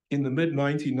in the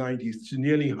mid-1990s to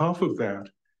nearly half of that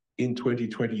in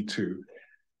 2022.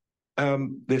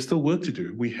 There's still work to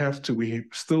do. We're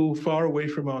still far away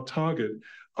from our target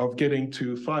of getting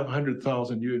to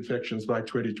 500,000 new infections by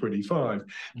 2025.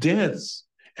 Deaths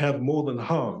have more than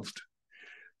halved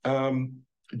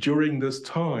during this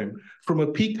time, from a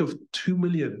peak of 2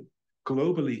 million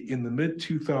globally in the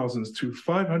mid-2000s to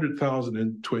 500,000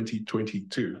 in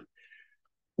 2022.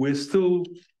 We still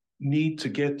need to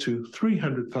get to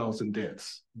 300,000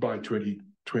 deaths by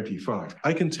 2025.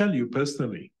 I can tell you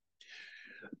personally,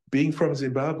 being from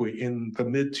Zimbabwe in the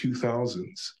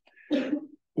mid-2000s,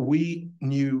 we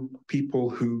knew people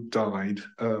who died.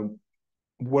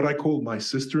 What I call my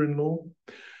sister-in-law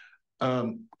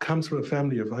comes from a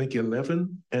family of, I think,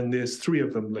 11, and there's 3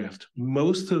 of them left.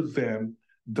 Most of them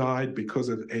died because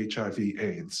of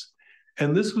HIV/AIDS.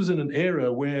 And this was in an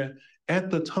era where, at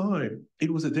the time,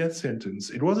 it was a death sentence.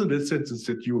 It wasn't a death sentence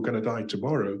that you were going to die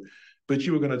tomorrow, but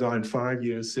you were going to die in 5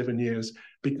 years, 7 years,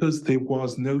 because there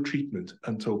was no treatment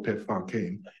until PEPFAR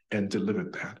came and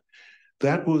delivered that.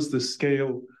 That was the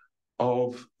scale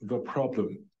of the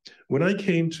problem. When I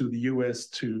came to the US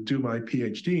to do my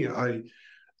PhD,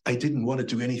 I didn't want to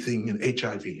do anything in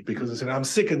HIV because I said, I'm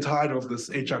sick and tired of this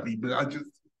HIV.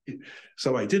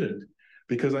 So I didn't,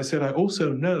 because I said, I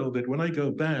also know that when I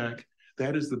go back,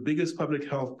 that is the biggest public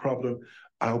health problem.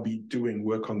 I'll be doing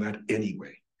work on that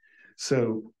anyway.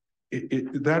 So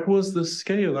that was the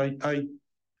scale.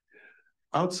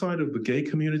 Outside of the gay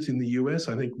community in the US,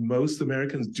 I think most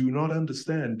Americans do not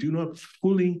understand, do not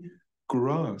fully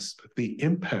grasp the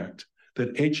impact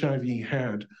that HIV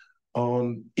had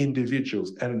on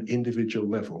individuals at an individual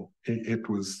level. It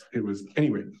was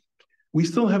anyway, we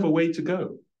still have a way to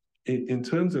go in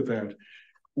terms of that.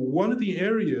 One of the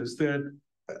areas that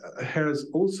has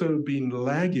also been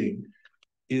lagging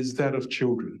is that of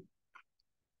children.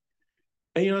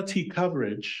 ART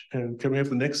coverage, and can we have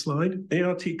the next slide?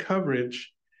 ART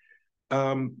coverage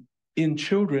in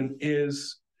children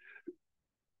is,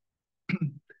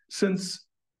 since,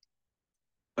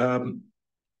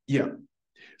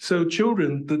 so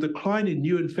children, the decline in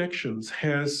new infections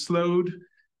has slowed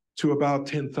to about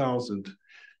 10,000.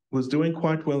 Was doing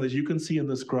quite well, as you can see in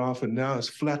this graph, and now has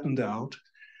flattened out.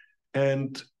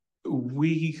 And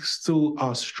we still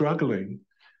are struggling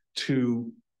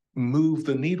to move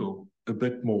the needle a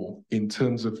bit more in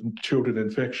terms of children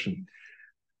infection.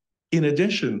 In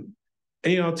addition,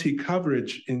 ART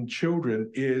coverage in children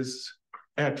is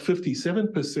at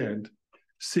 57%,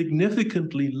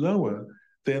 significantly lower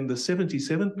than the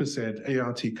 77%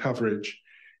 ART coverage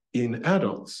in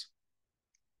adults.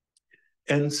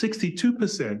 And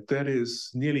 62%, that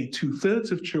is nearly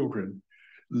 2/3 of children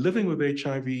living with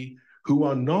HIV who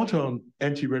are not on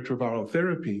antiretroviral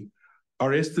therapy,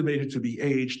 are estimated to be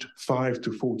aged 5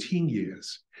 to 14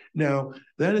 years. Now,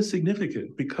 that is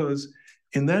significant because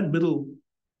in that middle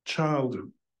child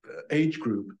age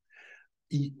group,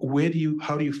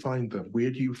 how do you find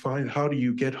them? How do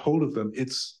you get hold of them?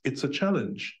 It's a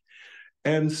challenge.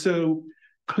 And so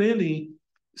clearly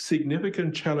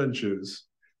significant challenges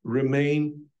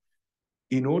remain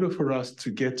in order for us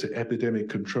to get to epidemic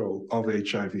control of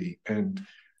HIV and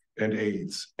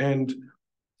AIDS. And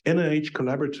NIH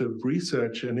collaborative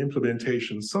research and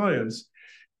implementation science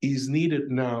is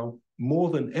needed now more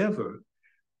than ever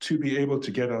to be able to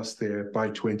get us there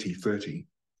by 2030.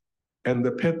 And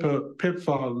the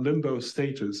PEPFAR limbo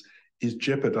status is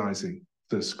jeopardizing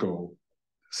this goal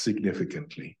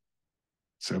significantly.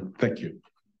 So thank you.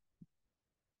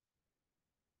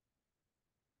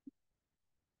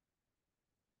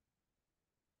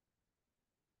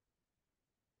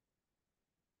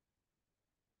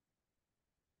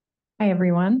 Hi,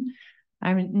 everyone.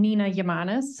 I'm Nina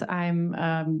Yamanis.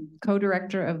 I'm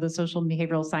co-director of the Social and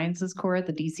Behavioral Sciences Core at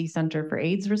the DC Center for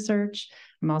AIDS Research.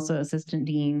 I'm also assistant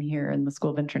dean here in the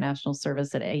School of International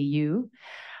Service at AU.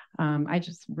 I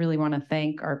just really want to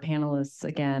thank our panelists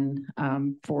again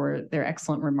for their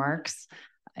excellent remarks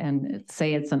and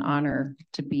say it's an honor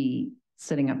to be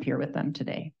sitting up here with them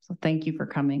today. So thank you for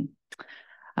coming.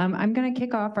 I'm going to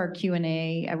kick off our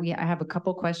Q&A. I have a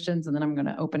couple questions and then I'm going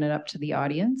to open it up to the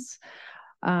audience.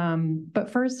 But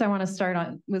first I want to start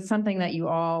with something that you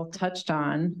all touched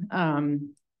on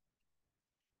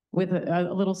with a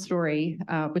little story,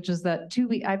 which is that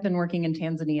I've been working in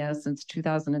Tanzania since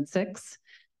 2006,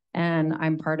 and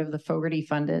I'm part of the Fogarty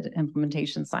funded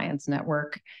Implementation Science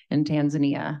Network in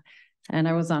Tanzania. And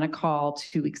I was on a call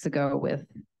 2 weeks ago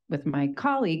with my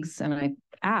colleagues, and I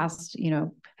asked,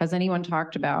 has anyone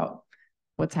talked about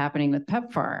what's happening with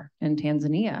PEPFAR in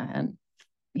Tanzania? And,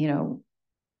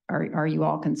 are you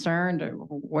all concerned, or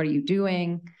what are you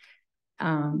doing?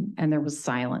 And there was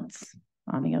silence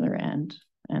on the other end.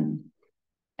 And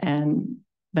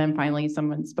then finally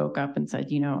someone spoke up and said,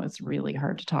 it's really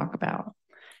hard to talk about.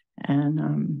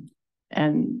 And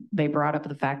they brought up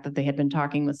the fact that they had been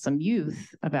talking with some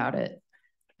youth about it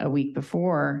a week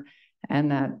before,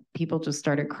 and that people just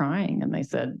started crying. And they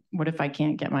said, what if I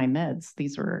can't get my meds?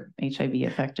 These were HIV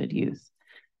affected youth.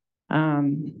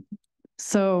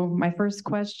 So my first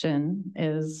question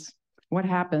is, what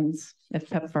happens if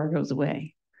PEPFAR goes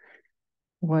away?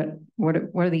 What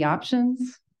are the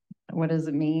options? What does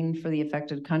it mean for the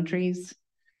affected countries?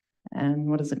 And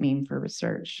what does it mean for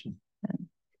research? And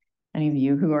any of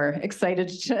you who are excited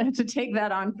to take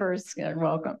that on first, are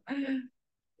welcome.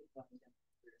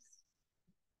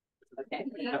 Okay.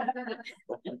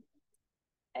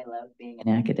 I love being an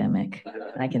academic.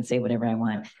 I can say whatever I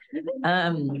want.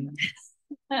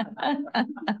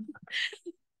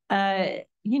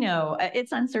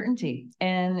 It's uncertainty,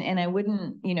 and I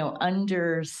wouldn't,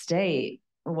 understate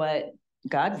what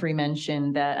Godfrey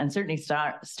mentioned, that uncertainty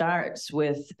starts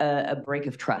with a breach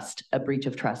of trust,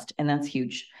 and that's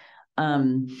huge.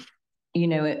 When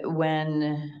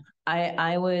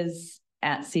I was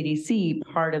at CDC,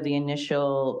 part of the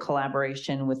initial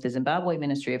collaboration with the Zimbabwe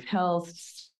Ministry of Health,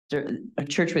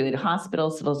 church-related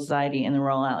hospitals, civil society, and the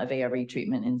rollout of ARV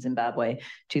treatment in Zimbabwe,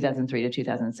 2003 to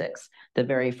 2006, the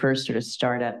very first sort of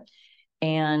startup.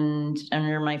 And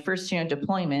under my first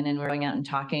deployment, and we're going out and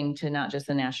talking to not just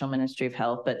the National Ministry of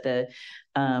Health, but the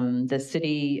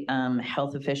city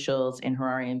health officials in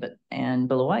Harare and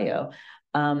Bulawayo,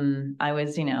 I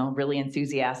was, really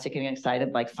enthusiastic and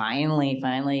excited, like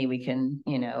finally we can,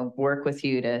 work with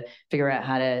you to figure out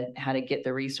how to get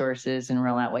the resources and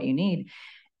roll out what you need.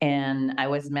 And I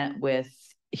was met with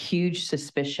huge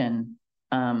suspicion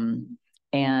and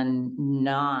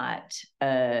not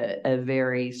a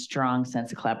very strong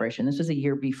sense of collaboration. This was a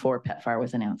year before PEPFAR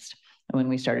was announced, when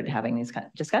we started having these kind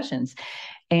of discussions.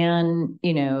 And,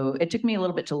 it took me a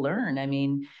little bit to learn. I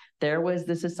mean, there was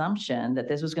this assumption that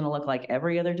this was going to look like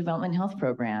every other development health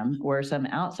program, where some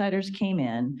outsiders came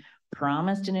in,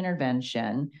 promised an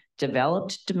intervention,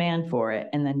 developed demand for it,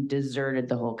 and then deserted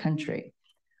the whole country.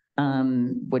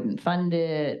 Wouldn't fund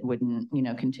it, wouldn't,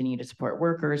 continue to support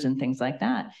workers and things like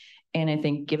that. And I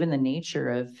think given the nature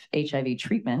of HIV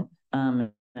treatment,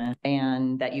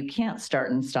 and that you can't start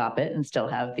and stop it and still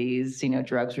have these,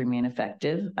 drugs remain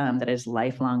effective, that is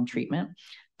lifelong treatment,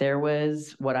 there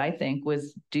was what I think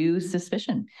was due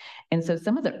suspicion. And so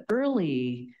some of the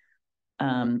early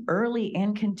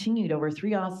and continued over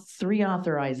three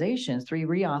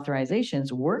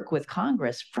reauthorizations work with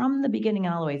Congress from the beginning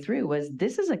all the way through was,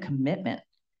 this is a commitment.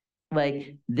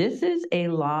 Like, this is a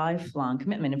lifelong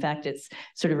commitment. In fact, it's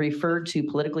sort of referred to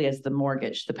politically as the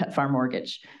mortgage, the PEPFAR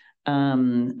mortgage.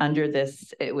 Under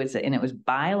this, it was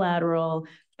bilateral,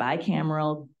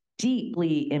 bicameral,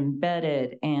 deeply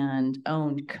embedded and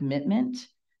owned commitment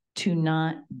to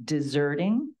not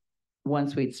deserting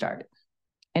once we'd started.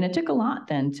 And it took a lot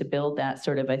then to build that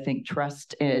sort of, I think,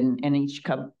 trust in each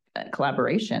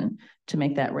collaboration to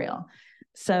make that real.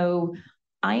 So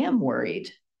I am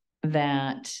worried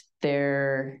that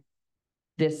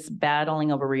this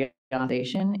battling over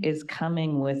reauthorization is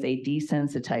coming with a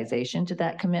desensitization to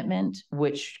that commitment,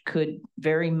 which could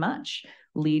very much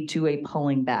lead to a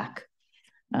pulling back.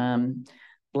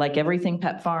 Like everything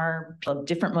PEPFAR,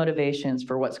 different motivations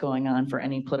for what's going on for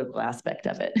any political aspect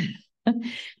of it.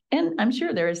 And I'm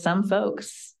sure there are some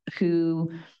folks who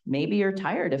maybe are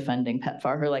tired of funding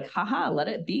PEPFAR who are like, haha, let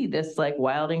it be this like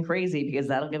wild and crazy, because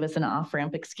that'll give us an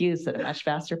off-ramp excuse at a much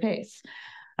faster pace.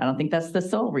 I don't think that's the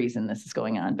sole reason this is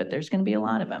going on, but there's going to be a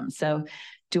lot of them. So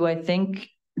do I think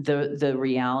the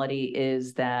reality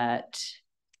is that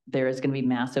there is going to be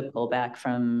massive pullback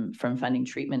from funding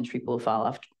treatment. People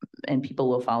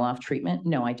will fall off treatment.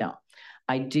 No, I don't.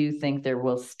 I do think there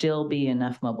will still be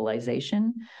enough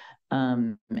mobilization,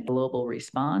 global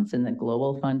response, and the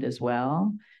global fund as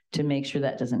well to make sure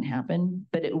that doesn't happen,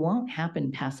 but it won't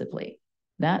happen passively.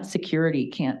 That security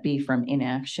can't be from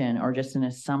inaction or just an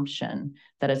assumption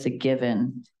that it's a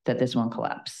given that this won't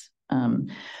collapse.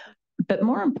 But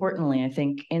more importantly, I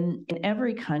think in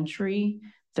every country,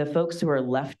 the folks who are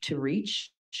left to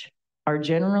reach are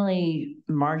generally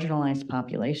marginalized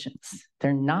populations.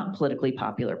 They're not politically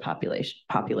popular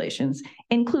populations,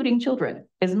 including children.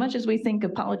 As much as we think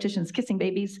of politicians kissing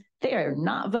babies, they are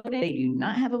not voting, they do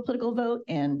not have a political vote,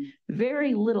 and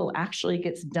very little actually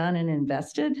gets done and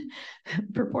invested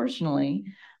proportionally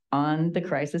on the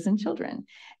crisis in children.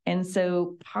 And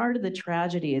so part of the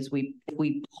tragedy is we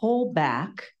pull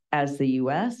back as the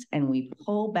US and we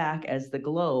pull back as the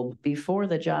globe before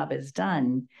the job is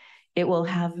done, it will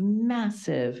have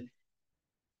massive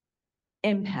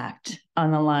impact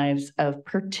on the lives of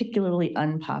particularly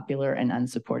unpopular and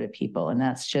unsupported people. And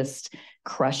that's just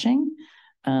crushing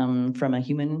from a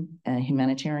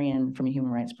humanitarian, from a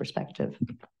human rights perspective.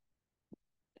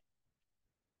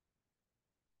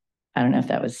 I don't know if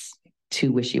that was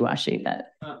too wishy-washy.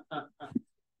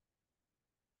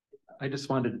 I just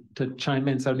wanted to chime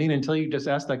in. So Nina, until you just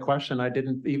asked that question, I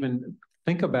didn't even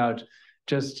think about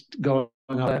just going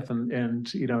off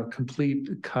and complete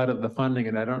cut of the funding.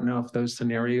 And I don't know if those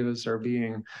scenarios are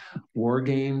being war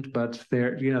gamed, but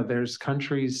there's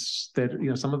countries that,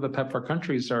 some of the PEPFAR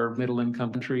countries are middle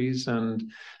income countries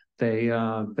and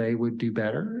they would do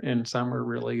better. And some are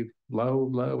really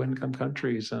low income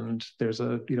countries. And there's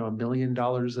 $1 million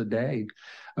a day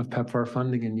of PEPFAR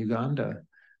funding in Uganda.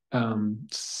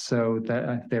 So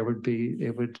that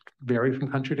it would vary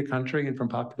from country to country and from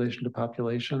population to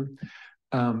population.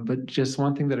 But just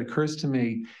one thing that occurs to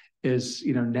me is,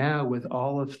 now with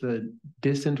all of the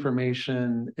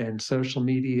disinformation and social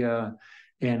media,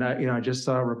 and I just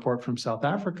saw a report from South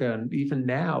Africa, and even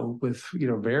now with,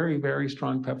 very, very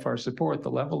strong PEPFAR support,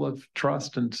 the level of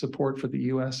trust and support for the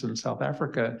US and South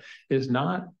Africa is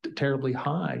not terribly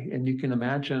high. And you can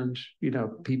imagine,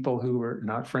 people who are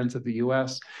not friends of the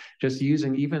US just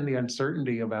using even the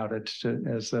uncertainty about it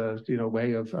as a,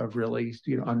 way of really,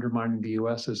 undermining the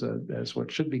US as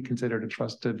what should be considered a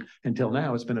trusted, until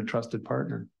now, it's been a trusted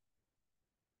partner.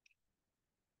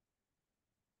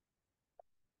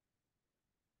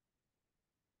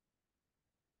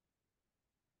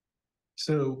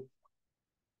 So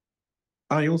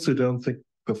I also don't think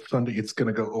the funding it's going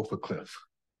to go off a cliff.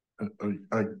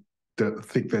 I don't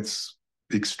think that's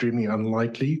extremely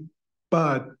unlikely,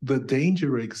 but the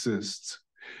danger exists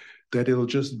that it'll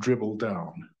just dribble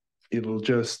down. It'll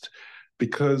just,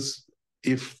 because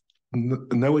if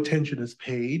no attention is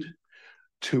paid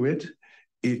to it,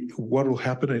 what will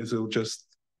happen is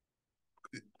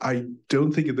I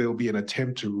don't think there'll be an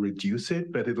attempt to reduce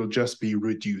it, but it'll just be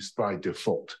reduced by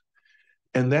default.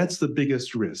 And that's the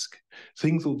biggest risk.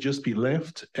 Things will just be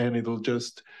left and it'll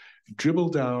just dribble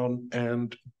down.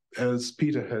 And as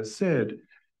Peter has said,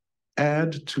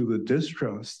 add to the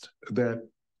distrust that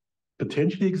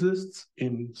potentially exists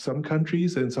in some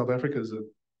countries, and South Africa is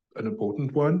an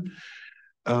important one.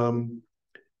 And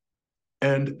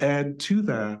add to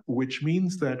that, which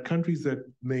means that countries that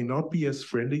may not be as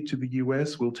friendly to the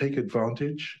US will take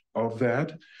advantage of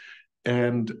that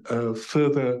and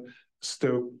further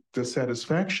stoke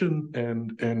dissatisfaction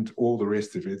and all the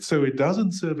rest of it. So it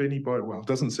doesn't serve anybody, well, it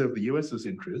doesn't serve the US's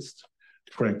interest,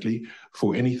 frankly,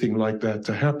 for anything like that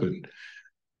to happen.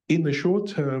 In the short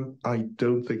term, I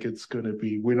don't think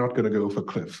we're not going to go off a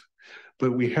cliff,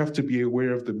 but we have to be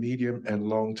aware of the medium and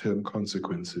long-term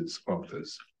consequences of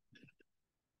this.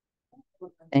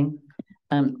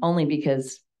 Only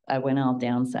because I went all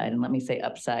downside, and let me say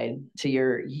upside to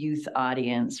your youth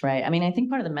audience, right? I mean, I think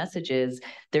part of the message is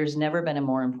there's never been a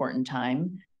more important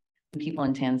time for people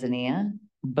in Tanzania,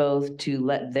 both to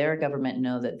let their government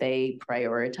know that they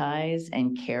prioritize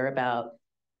and care about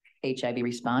HIV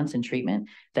response and treatment,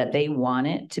 that they want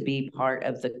it to be part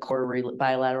of the core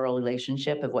bilateral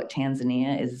relationship of what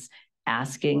Tanzania is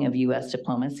asking of US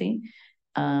diplomacy.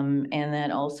 And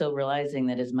then also realizing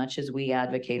that as much as we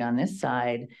advocate on this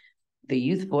side, the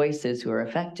youth voices who are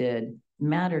affected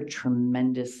matter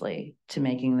tremendously to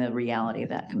making the reality of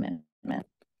that commitment.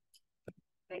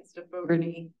 Thanks to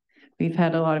Fogarty. We've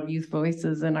had a lot of youth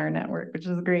voices in our network, which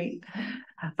is great.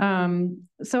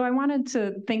 So I wanted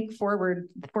to think forward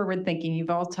thinking. You've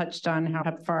all touched on how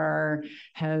PEPFAR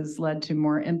has led to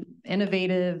more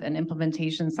innovative and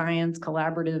implementation science,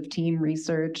 collaborative team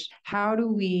research. How do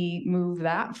we move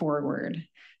that forward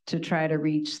to try to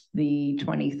reach the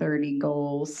 2030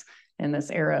 goals in this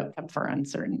era of PEPFAR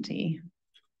uncertainty?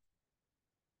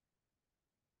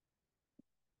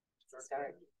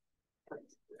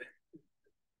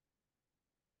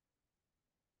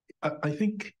 I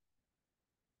think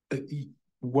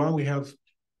while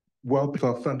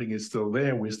PEPFAR funding is still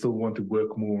there, we still want to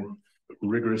work more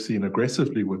rigorously and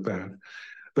aggressively with that.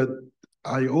 But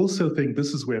I also think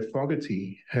this is where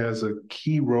Fogarty has a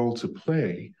key role to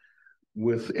play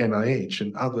with NIH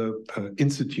and other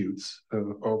institutes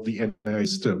of the NIH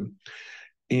system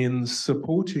in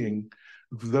supporting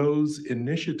those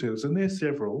initiatives, and there's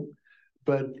several,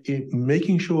 but in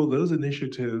making sure those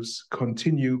initiatives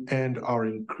continue and are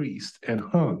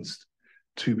enhanced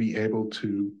to be able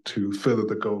to further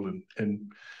the goal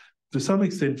and to some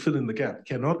extent fill in the gap.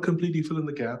 Cannot completely fill in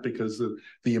the gap because of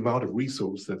the amount of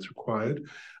resource that's required,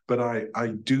 but I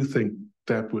do think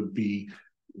that would be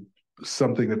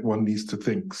something that one needs to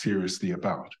think seriously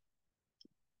about.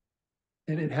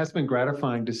 And it has been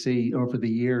gratifying to see over the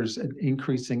years an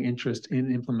increasing interest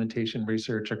in implementation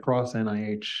research across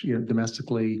NIH,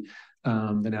 domestically,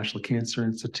 the National Cancer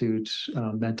Institute,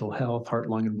 mental health, heart,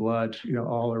 lung, and blood,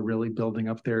 all are really building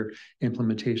up their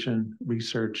implementation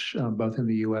research, both in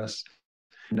the US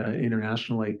and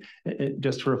internationally.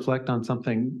 Just to reflect on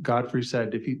something Godfrey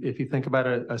said, if you think about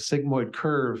a sigmoid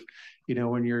curve,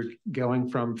 when you're going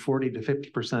from 40 to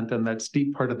 50% on that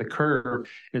steep part of the curve,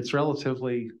 it's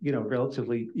relatively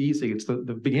easy. It's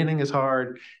the beginning is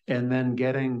hard, and then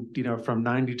getting, from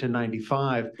 90 to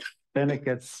 95, then it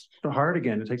gets hard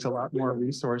again. It takes a lot more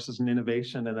resources and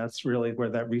innovation, and that's really where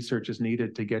that research is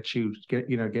needed to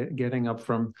getting up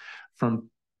from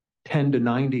 10 to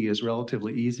 90 is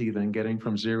relatively easy than getting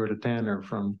from 0 to 10 or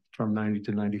from 90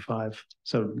 to 95.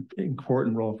 So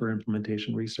important role for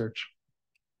implementation research.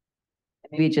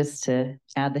 Maybe just to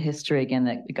add the history again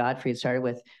that Godfrey started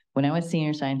with, when I was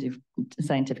senior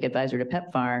scientific advisor to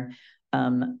PEPFAR,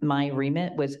 my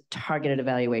remit was targeted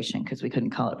evaluation because we couldn't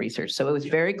call it research. So it was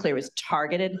very clear, it was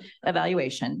targeted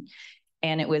evaluation.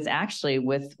 And it was actually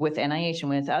with NIH and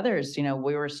with others,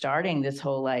 we were starting this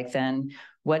whole then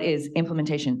what is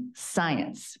implementation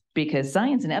science? Because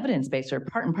science and evidence-based are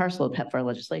part and parcel of PEPFAR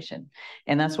legislation.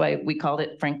 And that's why we called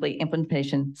it, frankly,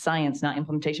 implementation science, not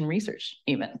implementation research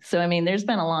even. So, there's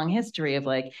been a long history of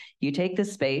you take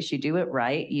this space, you do it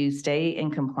right, you stay in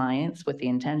compliance with the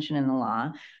intention in the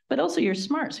law, but also you're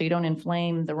smart so you don't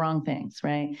inflame the wrong things,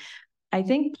 right? I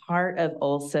think part of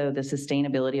also the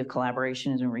sustainability of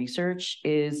collaboration and research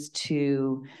is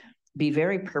to be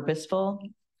very purposeful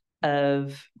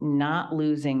of not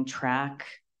losing track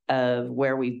of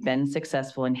where we've been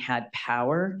successful and had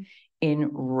power in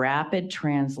rapid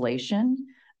translation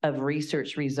of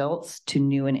research results to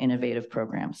new and innovative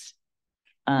programs.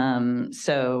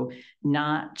 So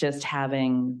not just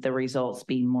having the results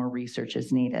be more research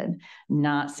is needed,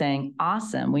 not saying,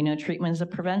 awesome, we know treatment is a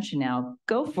prevention now,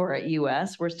 go for it,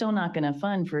 US, we're still not gonna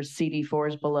fund for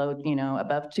CD4s below,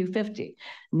 above 250.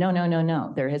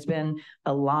 No. There has been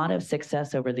a lot of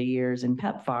success over the years in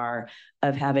PEPFAR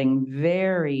of having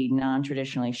very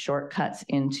non-traditionally shortcuts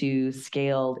into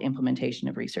scaled implementation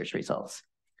of research results.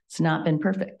 It's not been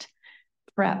perfect.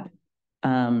 PrEP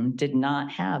did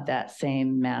not have that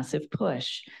same massive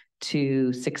push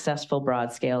to successful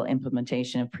broad-scale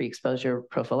implementation of pre-exposure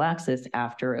prophylaxis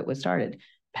after it was started.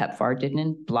 PEPFAR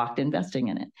blocked investing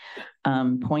in it.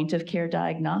 Point-of-care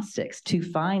diagnostics to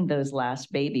find those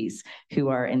last babies who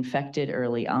are infected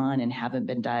early on and haven't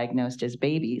been diagnosed as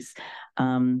babies.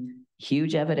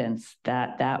 Huge evidence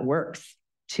that works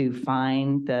to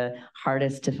find the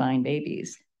hardest to find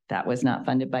babies. That was not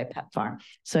funded by PEPFAR.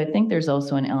 So I think there's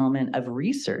also an element of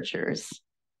researchers,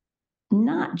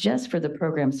 not just for the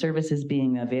program services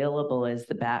being available as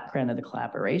the background of the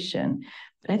collaboration,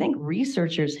 but I think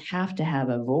researchers have to have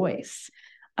a voice,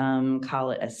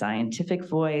 call it a scientific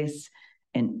voice,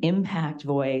 an impact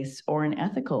voice, or an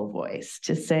ethical voice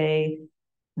to say,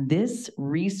 this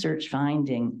research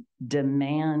finding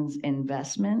demands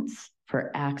investments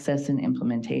for access and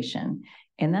implementation.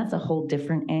 And that's a whole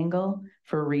different angle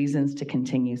for reasons to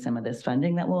continue some of this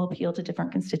funding that will appeal to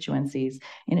different constituencies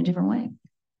in a different way.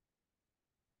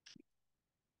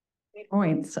 Great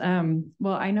points.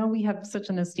 Well, I know we have such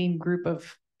an esteemed group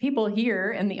of people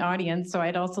here in the audience, so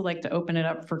I'd also like to open it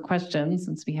up for questions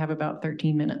since we have about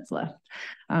 13 minutes left.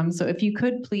 So if you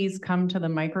could please come to the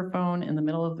microphone in the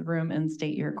middle of the room and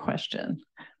state your question.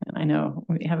 And I know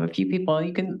we have a few people,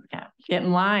 you can get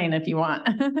in line if you want.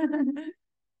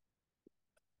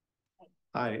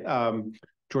 Hi,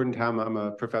 Jordan Tam, I'm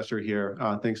a professor here.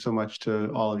 Thanks so much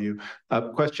to all of you.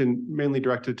 Question mainly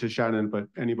directed to Shannon, but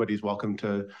anybody's welcome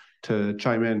to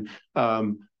chime in.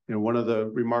 one of the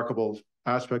remarkable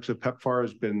aspects of PEPFAR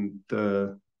has been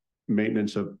the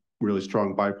maintenance of really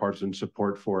strong bipartisan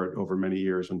support for it over many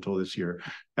years until this year,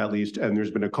 at least. And there's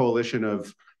been a coalition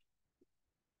of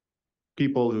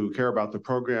people who care about the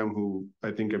program who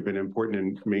I think have been important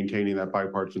in maintaining that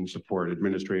bipartisan support: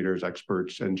 administrators,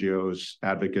 experts, NGOs,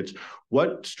 advocates.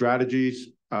 What strategies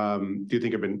do you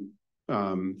think have been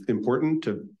important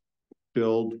to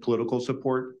build political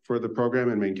support for the program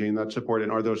and maintain that support?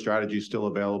 And are those strategies still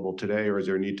available today, or is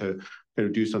there a need to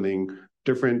do something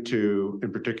different to,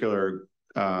 in particular,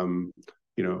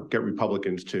 get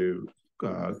Republicans to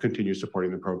continue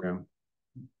supporting the program?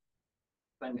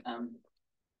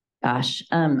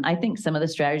 I think some of the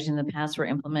strategies in the past were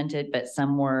implemented, but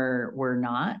some were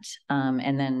not.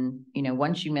 And then,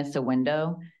 once you miss a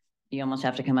window, you almost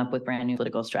have to come up with brand new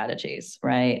political strategies,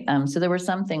 right? So there were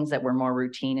some things that were more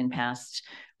routine in past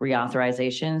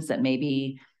reauthorizations that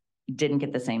maybe didn't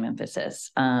get the same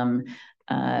emphasis.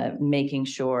 Making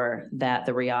sure that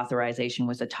the reauthorization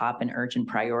was a top and urgent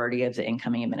priority of the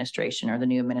incoming administration or the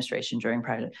new administration during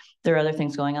prior. There are other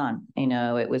things going on.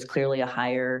 It was clearly a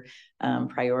higher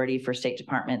priority for State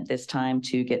Department this time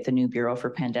to get the new Bureau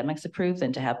for Pandemics approved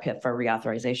than to have PEPFAR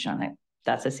reauthorization on it.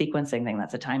 That's a sequencing thing.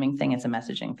 That's a timing thing. It's a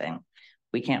messaging thing.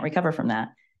 We can't recover from that.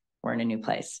 We're in a new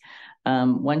place.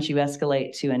 Once you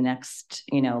escalate to a next,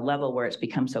 level where it's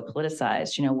become so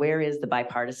politicized, where is the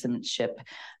bipartisanship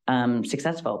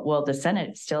successful? Well, the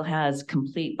Senate still has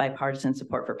complete bipartisan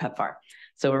support for PEPFAR.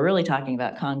 So we're really talking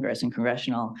about Congress and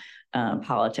congressional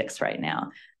politics right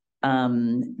now.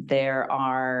 There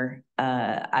are,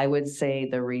 I would say,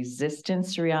 the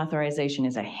resistance to reauthorization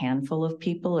is a handful of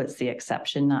people. It's the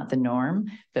exception, not the norm.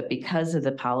 But because of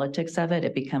the politics of it,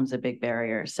 it becomes a big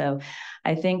barrier. So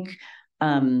I think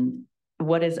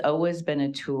what has always been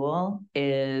a tool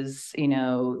is,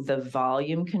 the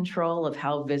volume control of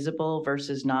how visible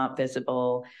versus not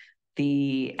visible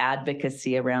the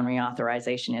advocacy around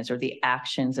reauthorization is, or the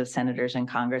actions of senators and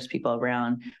Congress people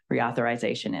around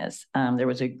reauthorization is. There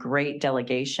was a great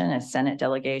delegation, a Senate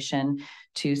delegation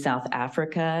to South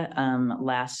Africa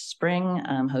last spring,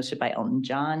 hosted by Elton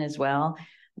John as well.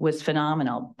 Was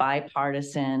phenomenal,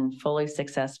 bipartisan, fully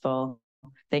successful.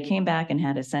 They came back and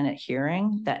had a Senate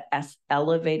hearing that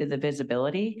elevated the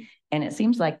visibility. And it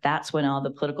seems like that's when all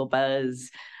the political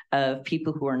buzz of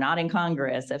people who are not in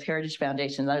Congress, of Heritage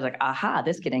Foundations, I was like, aha,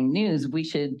 this getting news,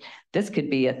 this could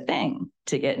be a thing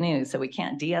to get news. So we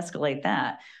can't de-escalate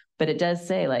that. But it does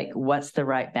say, what's the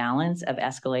right balance of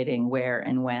escalating where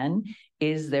and when?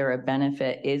 Is there a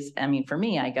benefit? For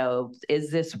me, I go, is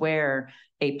this where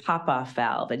a pop-off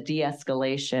valve, a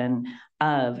de-escalation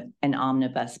of an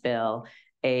omnibus bill,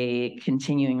 a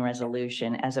continuing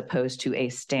resolution, as opposed to a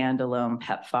standalone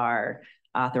PEPFAR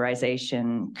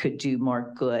authorization could do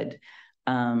more good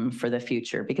for the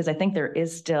future? Because I think there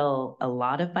is still a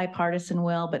lot of bipartisan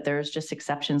will, but there's just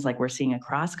exceptions like we're seeing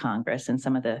across Congress and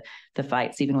some of the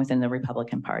fights, even within the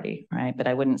Republican Party, right? But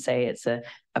I wouldn't say it's a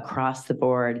across the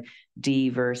board D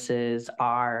versus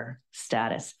R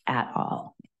status at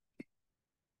all.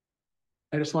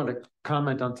 I just wanted to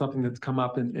comment on something that's come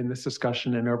up in this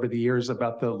discussion and over the years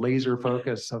about the laser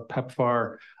focus of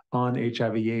PEPFAR on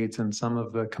HIV/AIDS and some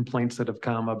of the complaints that have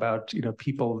come about,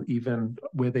 people even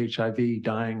with HIV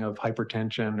dying of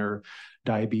hypertension or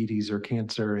diabetes or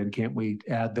cancer, and can't we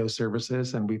add those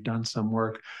services? And we've done some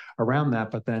work around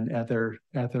that, but then other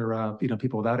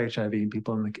people without HIV and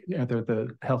people in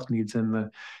the health needs in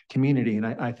the community. And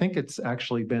I think it's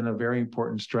actually been a very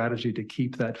important strategy to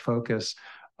keep that focus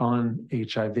on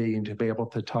HIV and to be able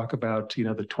to talk about,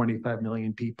 the 25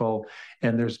 million people.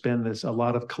 And there's been a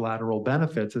lot of collateral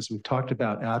benefits, as we've talked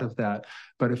about, out of that.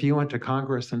 But if you went to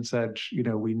Congress and said,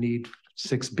 we need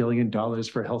 $6 billion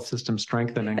for health system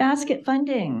strengthening. Basket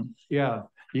funding. Yeah.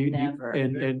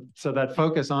 And so that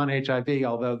focus on HIV,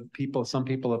 although some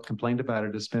people have complained about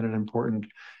it, has been an important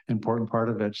part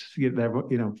of it.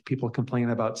 People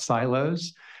complain about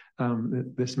silos.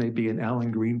 This may be an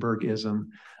Alan Greenberg-ism,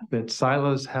 that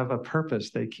silos have a purpose.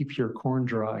 They keep your corn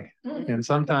dry. And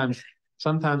sometimes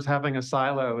having a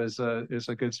silo is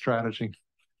a good strategy.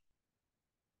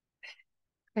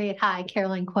 Great. Hi,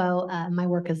 Caroline Kuo. My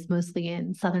work is mostly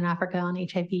in Southern Africa on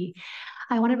HIV.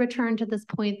 I want to return to this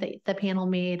point that the panel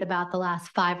made about the last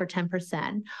 5 or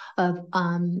 10% of,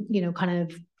 kind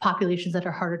of populations that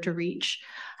are harder to reach.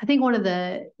 I think one of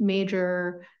the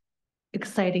major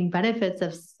exciting benefits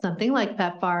of something like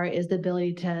PEPFAR is the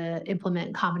ability to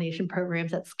implement combination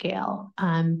programs at scale.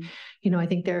 I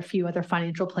think there are a few other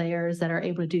financial players that are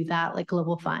able to do that, like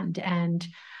Global Fund. And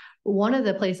one of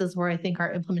the places where I think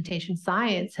our implementation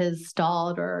science has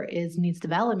stalled or needs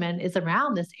development is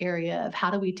around this area of how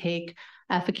do we take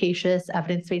efficacious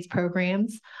evidence-based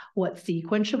programs, what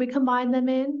sequence should we combine them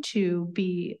in to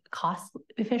be cost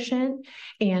efficient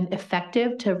and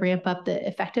effective to ramp up the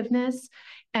effectiveness.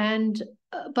 And,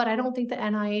 but I don't think the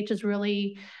NIH has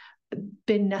really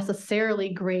been necessarily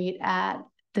great at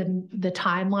the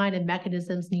timeline and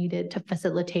mechanisms needed to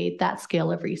facilitate that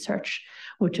scale of research,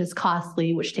 which is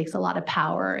costly, which takes a lot of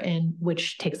power, and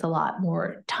which takes a lot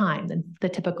more time than the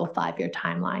typical 5-year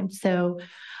timeline. So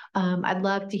I'd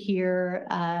love to hear,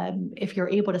 if you're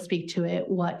able to speak to it,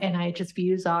 what NIH's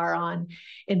views are on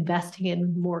investing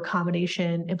in more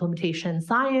combination implementation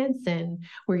science and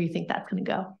where you think that's going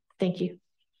to go. Thank you.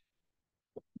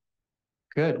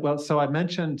 Good. Well, so I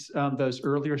mentioned those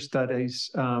earlier studies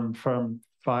from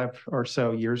 5 or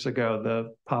so years ago,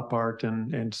 the PopArt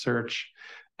and Search,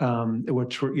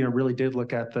 which were, really did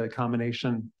look at the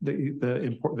combination,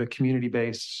 the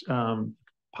community-based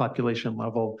population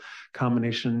level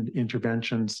combination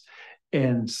interventions.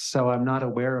 And so I'm not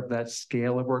aware of that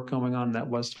scale of work going on that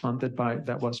was funded by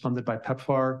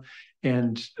PEPFAR.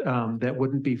 And that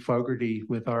wouldn't be Fogarty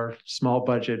with our small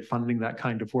budget funding that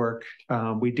kind of work.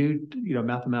 We do,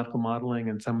 mathematical modeling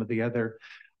and some of the other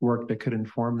work that could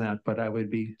inform that, but I would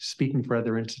be speaking for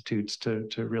other institutes to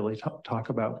really talk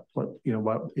about what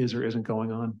is or isn't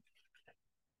going on.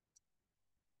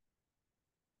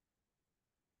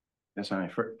 Yes,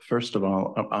 first of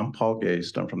all, I'm Paul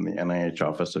Geist. I'm from the NIH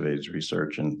Office of AIDS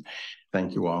Research, and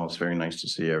thank you all. It's very nice to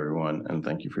see everyone, and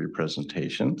thank you for your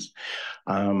presentations.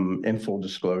 In full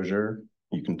disclosure,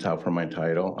 you can tell from my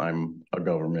title, I'm a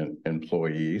government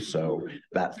employee, so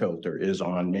that filter is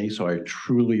on me. So I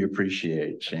truly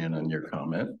appreciate, Shannon, your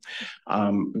comment.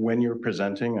 When you're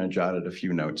presenting, I jotted a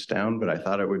few notes down, but I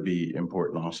thought it would be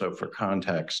important also for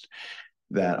context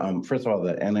that, first of all,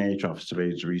 the NIH Office of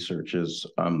AIDS Research is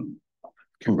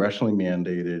congressionally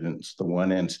mandated, and it's the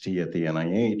one entity at the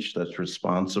NIH that's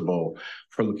responsible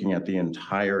for looking at the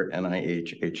entire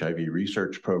NIH HIV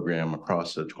research program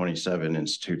across the 27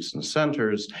 institutes and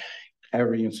centers.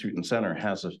 Every institute and center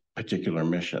has a particular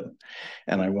mission.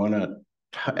 And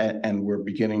and we're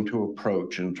beginning to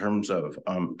approach in terms of,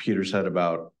 Peter said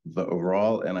about the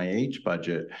overall NIH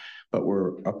budget, but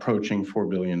we're approaching $4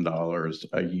 billion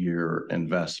a year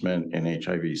investment in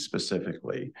HIV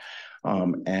specifically.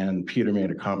 And Peter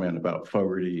made a comment about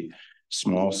Fogarty,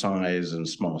 small size and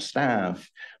small staff,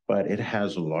 but it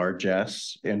has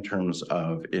largesse in terms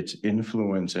of its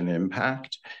influence and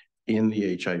impact in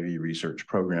the HIV research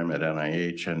program at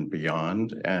NIH and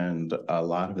beyond. And a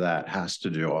lot of that has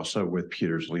to do also with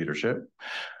Peter's leadership.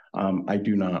 I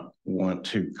do not want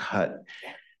to cut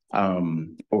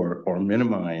or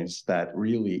minimize that.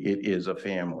 Really, it is a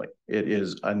family. It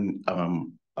is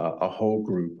a whole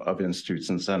group of institutes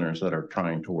and centers that are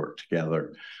trying to work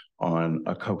together on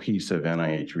a cohesive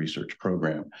NIH research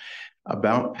program.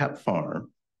 About PEPFAR,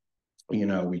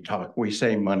 we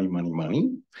say money, money,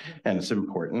 money, and it's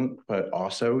important, but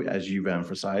also, as you've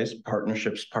emphasized,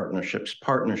 partnerships, partnerships,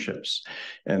 partnerships.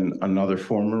 And another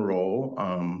former role,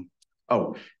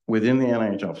 within the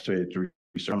NIH Office of AIDS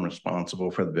Research, I'm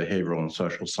responsible for the behavioral and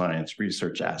social science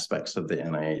research aspects of the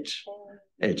NIH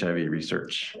HIV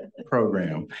research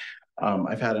program.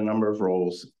 I've had a number of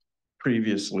roles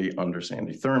previously under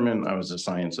Sandy Thurman. I was a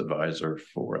science advisor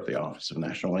for the Office of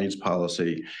National AIDS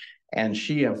Policy, and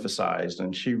she emphasized,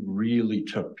 and she really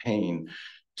took pain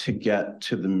to get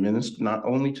to the not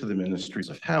only to the Ministries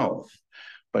of Health,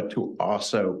 but to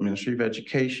also Ministry of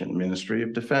Education, Ministry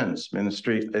of Defense,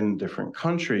 ministry in different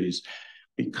countries,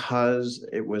 because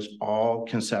it was all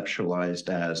conceptualized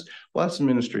as, well, that's the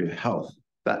Ministry of Health.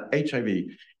 That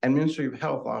HIV and Ministry of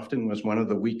Health often was one of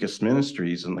the weakest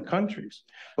ministries in the countries.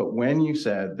 But when you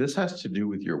said, this has to do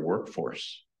with your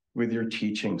workforce, with your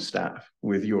teaching staff,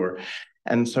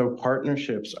 and so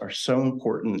partnerships are so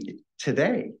important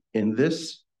today in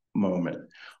this moment.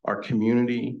 Our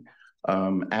community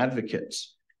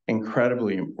advocates,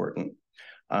 incredibly important.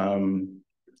 And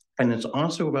it's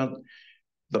also about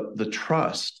the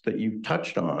trust that you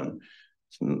touched on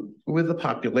with the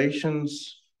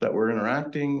populations that we're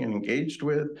interacting and engaged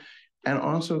with, and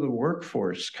also the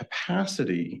workforce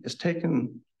capacity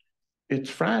it's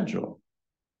fragile.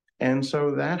 And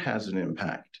so that has an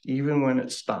impact. Even when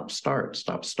it's stop, start,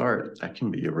 that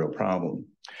can be a real problem.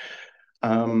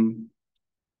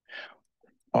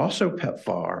 Also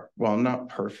PEPFAR, while not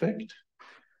perfect,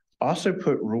 also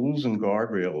put rules and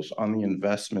guardrails on the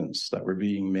investments that were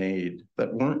being made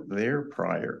that weren't there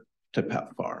prior to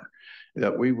PEPFAR,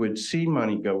 that we would see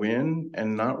money go in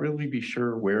and not really be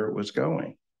sure where it was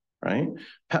going. right?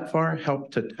 PEPFAR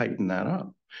helped to tighten that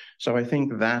up. So I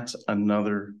think that's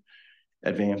another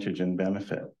advantage and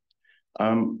benefit.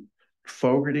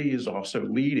 Fogarty is also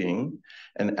leading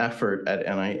an effort at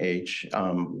NIH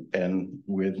and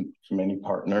with many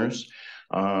partners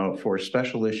for a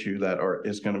special issue that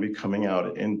is going to be coming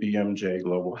out in BMJ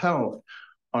Global Health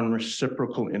on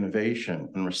reciprocal innovation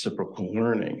and reciprocal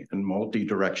learning and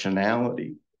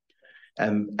multi-directionality.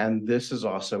 And this is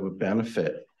also a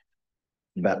benefit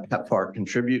that PEPFAR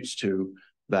contributes to,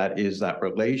 that is that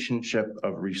relationship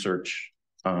of research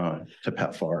to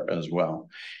PEPFAR as well.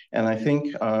 And I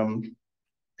think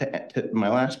my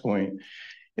last point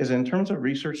is in terms of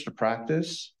research to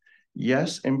practice,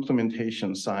 yes,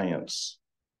 implementation science.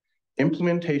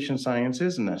 Implementation science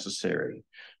is necessary,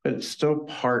 but it's still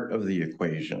part of the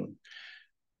equation.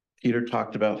 Peter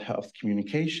talked about health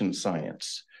communication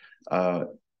science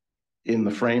in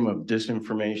the frame of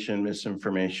disinformation,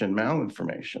 misinformation,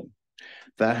 malinformation.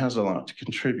 That has a lot to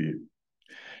contribute.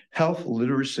 Health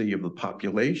literacy of the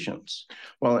populations.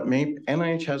 Well,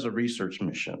 NIH has a research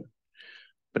mission,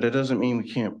 but it doesn't mean we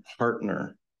can't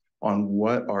partner on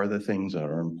what are the things that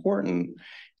are important.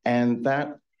 And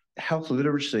that health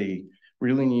literacy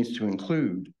really needs to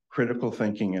include critical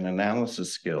thinking and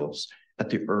analysis skills at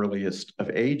the earliest of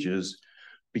ages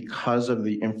because of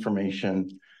the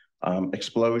information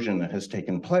explosion that has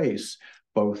taken place,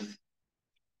 both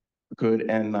good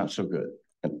and not so good,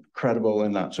 and credible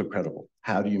and not so credible.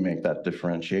 How do you make that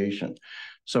differentiation?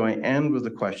 So I end with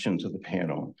a question to the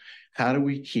panel. How do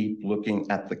we keep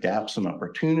looking at the gaps and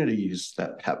opportunities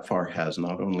that PEPFAR has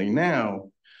not only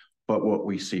now, but what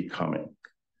we see coming?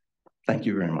 Thank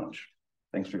you very much.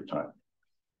 Thanks for your time.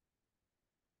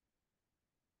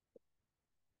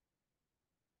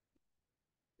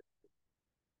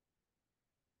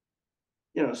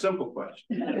 You know, simple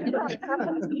question.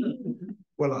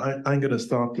 Well, I'm going to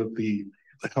start with the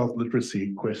health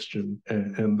literacy question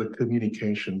and the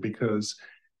communication, because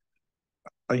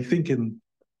I think in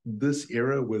this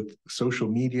era with social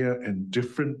media and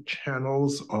different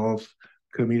channels of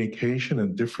communication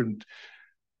and different,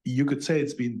 you could say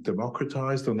it's been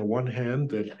democratized on the one hand,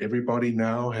 that everybody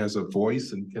now has a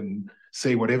voice and can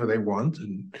say whatever they want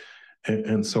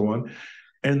and so on.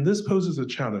 And this poses a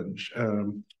challenge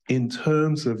in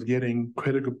terms of getting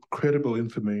credible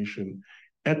information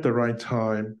at the right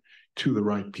time to the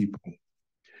right people.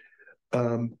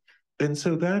 And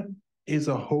so that is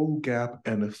a whole gap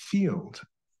and a field.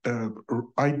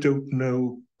 I don't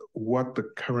know what the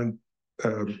current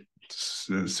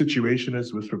situation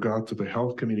is with regard to the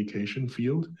health communication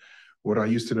field. What I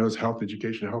used to know is health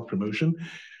education, health promotion.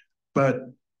 But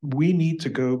we need to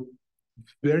go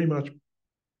very much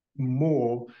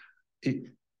more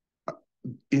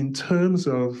in terms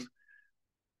of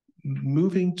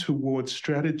moving towards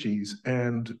strategies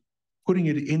and putting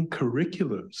it in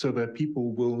curriculum so that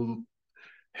people will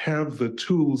have the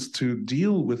tools to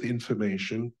deal with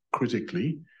information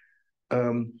critically.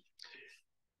 And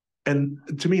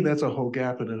to me, that's a whole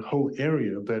gap and a whole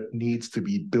area that needs to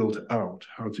be built out.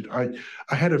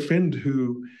 I had a friend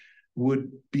who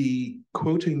would be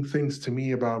quoting things to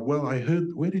me about, well, I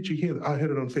heard, where did you hear that? I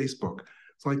heard it on Facebook.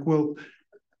 It's like, well,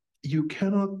 you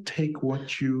cannot take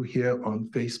what you hear on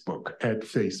Facebook at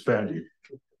face value.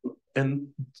 And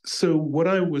so what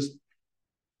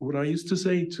I used to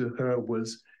say to her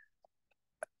was,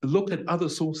 look at other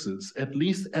sources, at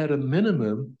least at a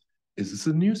minimum. Is this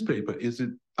a newspaper? Is it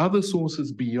other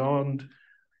sources beyond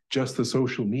just the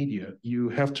social media? You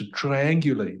have to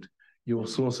triangulate your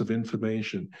source of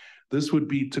information. This would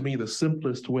be, to me, the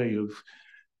simplest way of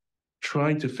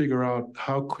trying to figure out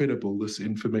how credible this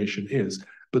information is.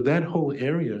 But that whole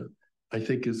area, I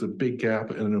think, is a big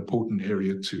gap and an important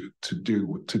area to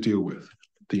deal with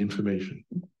the information.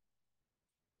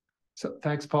 So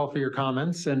thanks, Paul, for your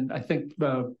comments. And I think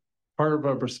part of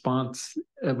a response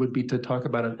would be to talk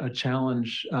about a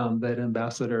challenge that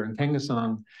Ambassador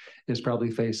Nkengasong is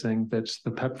probably facing. That's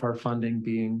the PEPFAR funding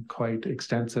being quite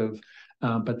extensive,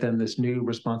 but then this new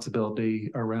responsibility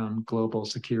around global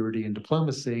security and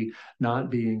diplomacy not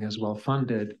being as well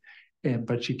funded.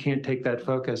 But you can't take that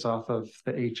focus off of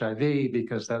the HIV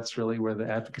because that's really where the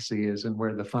advocacy is and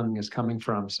where the funding is coming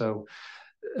from. So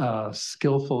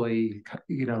skillfully,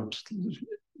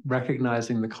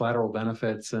 recognizing the collateral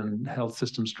benefits and health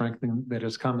system strengthening that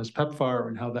has come as PEPFAR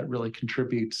and how that really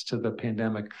contributes to the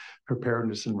pandemic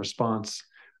preparedness and response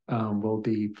will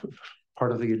be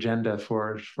part of the agenda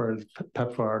for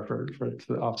PEPFAR, for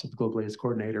the Office of the Global AIDS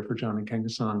Coordinator, for John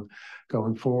Nkengasong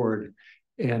going forward.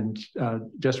 And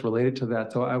just related to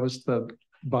that, so I was the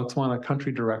Botswana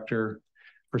country director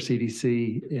for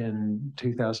CDC in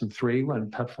 2003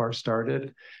 when PEPFAR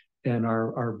started. and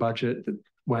our budget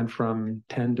went from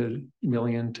 10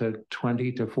 million to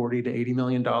 20 to 40 to $80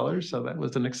 million. So that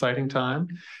was an exciting time.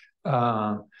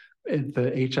 The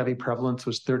HIV prevalence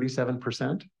was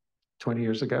 37% 20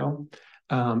 years ago.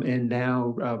 And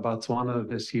now Botswana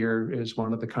this year is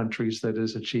one of the countries that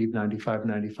has achieved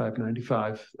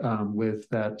 95 with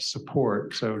that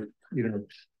support. So, you know,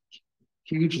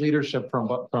 huge leadership from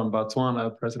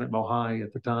Botswana, President Mohai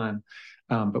at the time,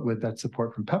 but with that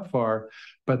support from PEPFAR.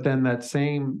 But then that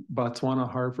same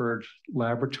Botswana Harvard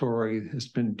laboratory has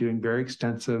been doing very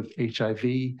extensive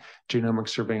HIV genomic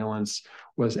surveillance,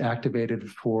 was activated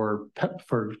for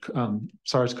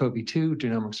SARS-CoV-2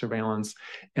 genomic surveillance,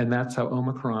 and that's how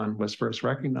Omicron was first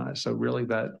recognized. So really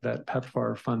that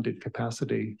PEPFAR funded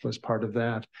capacity was part of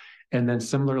that. And then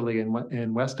similarly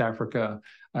in West Africa,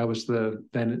 I was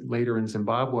then later in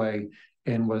Zimbabwe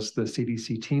and was the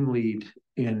CDC team lead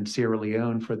in Sierra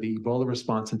Leone for the Ebola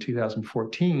response in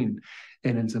 2014.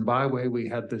 And in Zimbabwe, we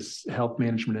had this health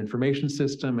management information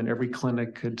system, and every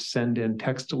clinic could send in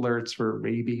text alerts for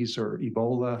rabies or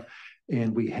Ebola.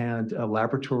 And we had a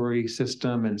laboratory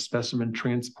system and specimen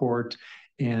transport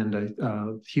and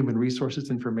a human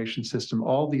resources information system,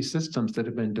 all these systems that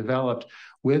have been developed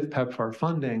with PEPFAR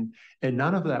funding, and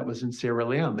none of that was in Sierra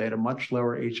Leone. They had a much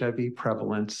lower HIV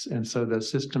prevalence, and so the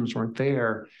systems weren't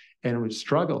there, and we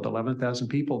struggled. 11,000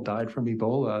 people died from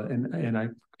Ebola,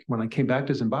 and when I came back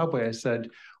to Zimbabwe, I said,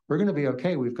 we're going to be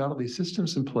okay. We've got all these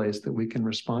systems in place that we can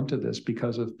respond to this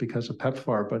because of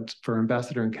PEPFAR. But for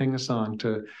Ambassador Nkengasong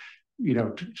to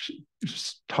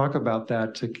talk about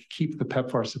that, to keep the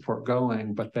PEPFAR support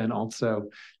going, but then also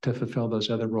to fulfill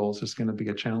those other roles is going to be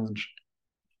a challenge.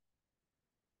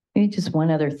 Maybe just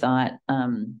one other thought.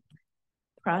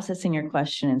 Processing your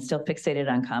question and still fixated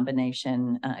on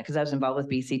combination, because I was involved with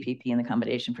BCPP and the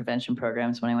combination prevention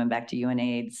programs when I went back to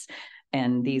UNAIDS,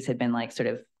 and these had been like sort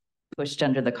of pushed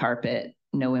under the carpet,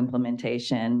 no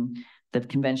implementation. The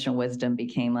conventional wisdom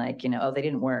became like, oh, they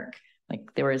didn't work.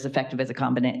 Like they were as effective as a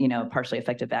partially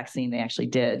effective vaccine. They actually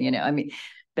did, I mean,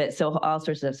 but so all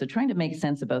sorts of stuff. So trying to make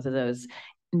sense of both of those.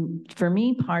 For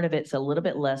me, part of it's a little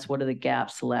bit less, what are the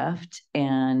gaps left?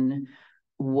 And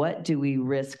what do we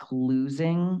risk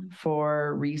losing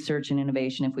for research and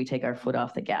innovation if we take our foot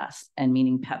off the gas, and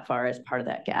meaning PEPFAR as part of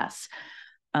that gas?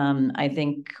 I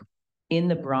think in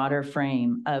the broader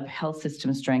frame of health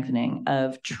system strengthening,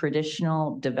 of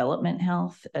traditional development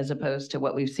health, as opposed to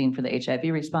what we've seen for the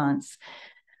HIV response,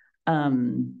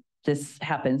 this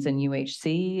happens in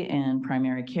UHC and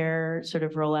primary care sort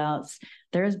of rollouts.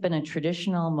 There has been a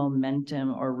traditional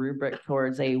momentum or rubric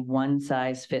towards a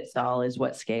one-size-fits-all is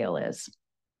what scale is.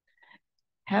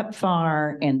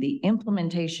 PEPFAR and the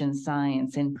implementation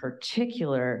science in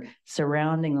particular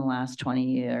surrounding the last 20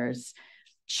 years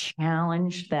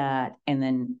challenged that and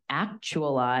then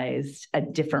actualized a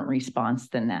different response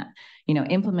than that.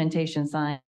 Implementation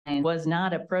science was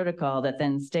not a protocol that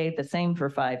then stayed the same for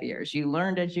 5 years. You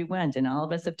learned as you went, and all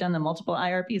of us have done the multiple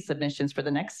IRP submissions for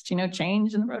the next,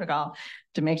 change in the protocol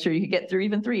to make sure you could get through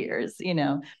even 3 years,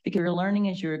 because you're learning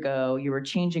as you go, you were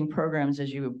changing programs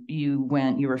as you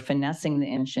went, you were finessing the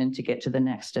engine to get to the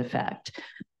next effect.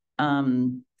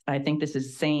 I think this is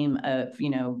the same of,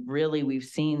 really we've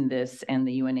seen this and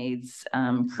the UNAIDS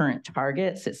current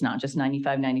targets. It's not just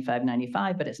 95, 95,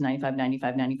 95, but it's 95,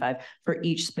 95, 95 for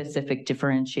each specific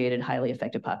differentiated, highly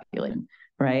effective population,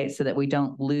 right? So that we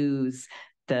don't lose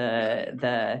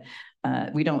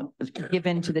we don't give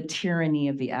in to the tyranny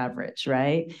of the average,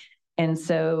 right? And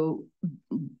so,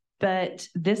 but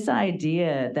this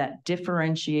idea that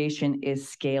differentiation is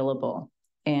scalable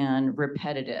and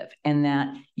repetitive, and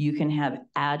that you can have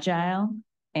agile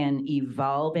and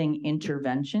evolving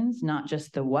interventions, not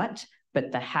just the what,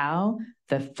 but the how,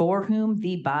 the for whom,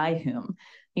 the by whom,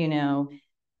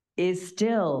 is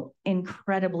still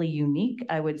incredibly unique,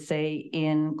 I would say,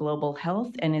 in global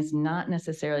health, and is not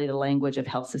necessarily the language of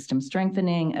health system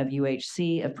strengthening, of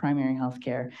UHC, of primary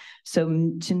healthcare. So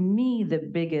to me, the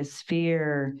biggest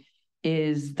fear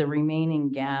is the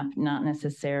remaining gap, not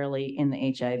necessarily in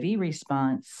the HIV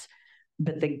response,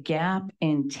 but the gap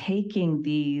in taking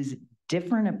these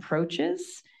different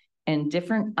approaches and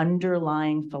different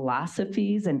underlying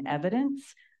philosophies and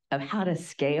evidence of how to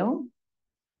scale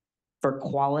for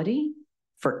quality,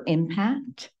 for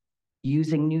impact,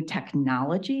 using new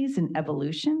technologies and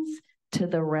evolutions to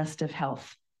the rest of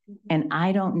health. And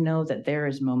I don't know that there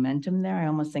is momentum there. I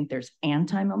almost think there's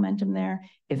anti-momentum there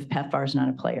if PEPFAR is not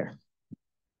a player.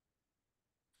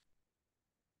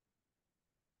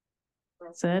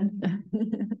 Said.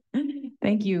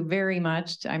 Thank you very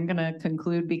much. I'm going to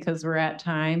conclude because we're at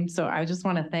time. So I just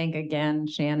want to thank again,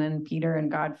 Shannon, Peter, and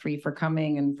Godfrey for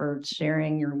coming and for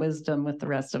sharing your wisdom with the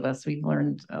rest of us. We've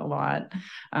learned a lot.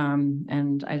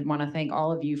 And I want to thank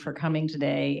all of you for coming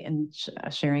today and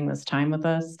sharing this time with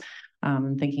us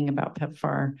and thinking about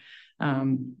PEPFAR.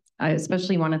 I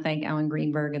especially want to thank Alan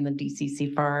Greenberg and the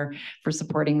DC CFAR for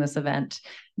supporting this event,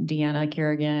 Deanna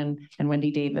Kerrigan and Wendy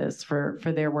Davis for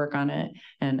their work on it,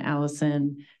 and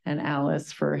Allison and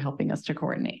Alice for helping us to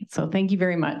coordinate. So thank you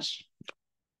very much.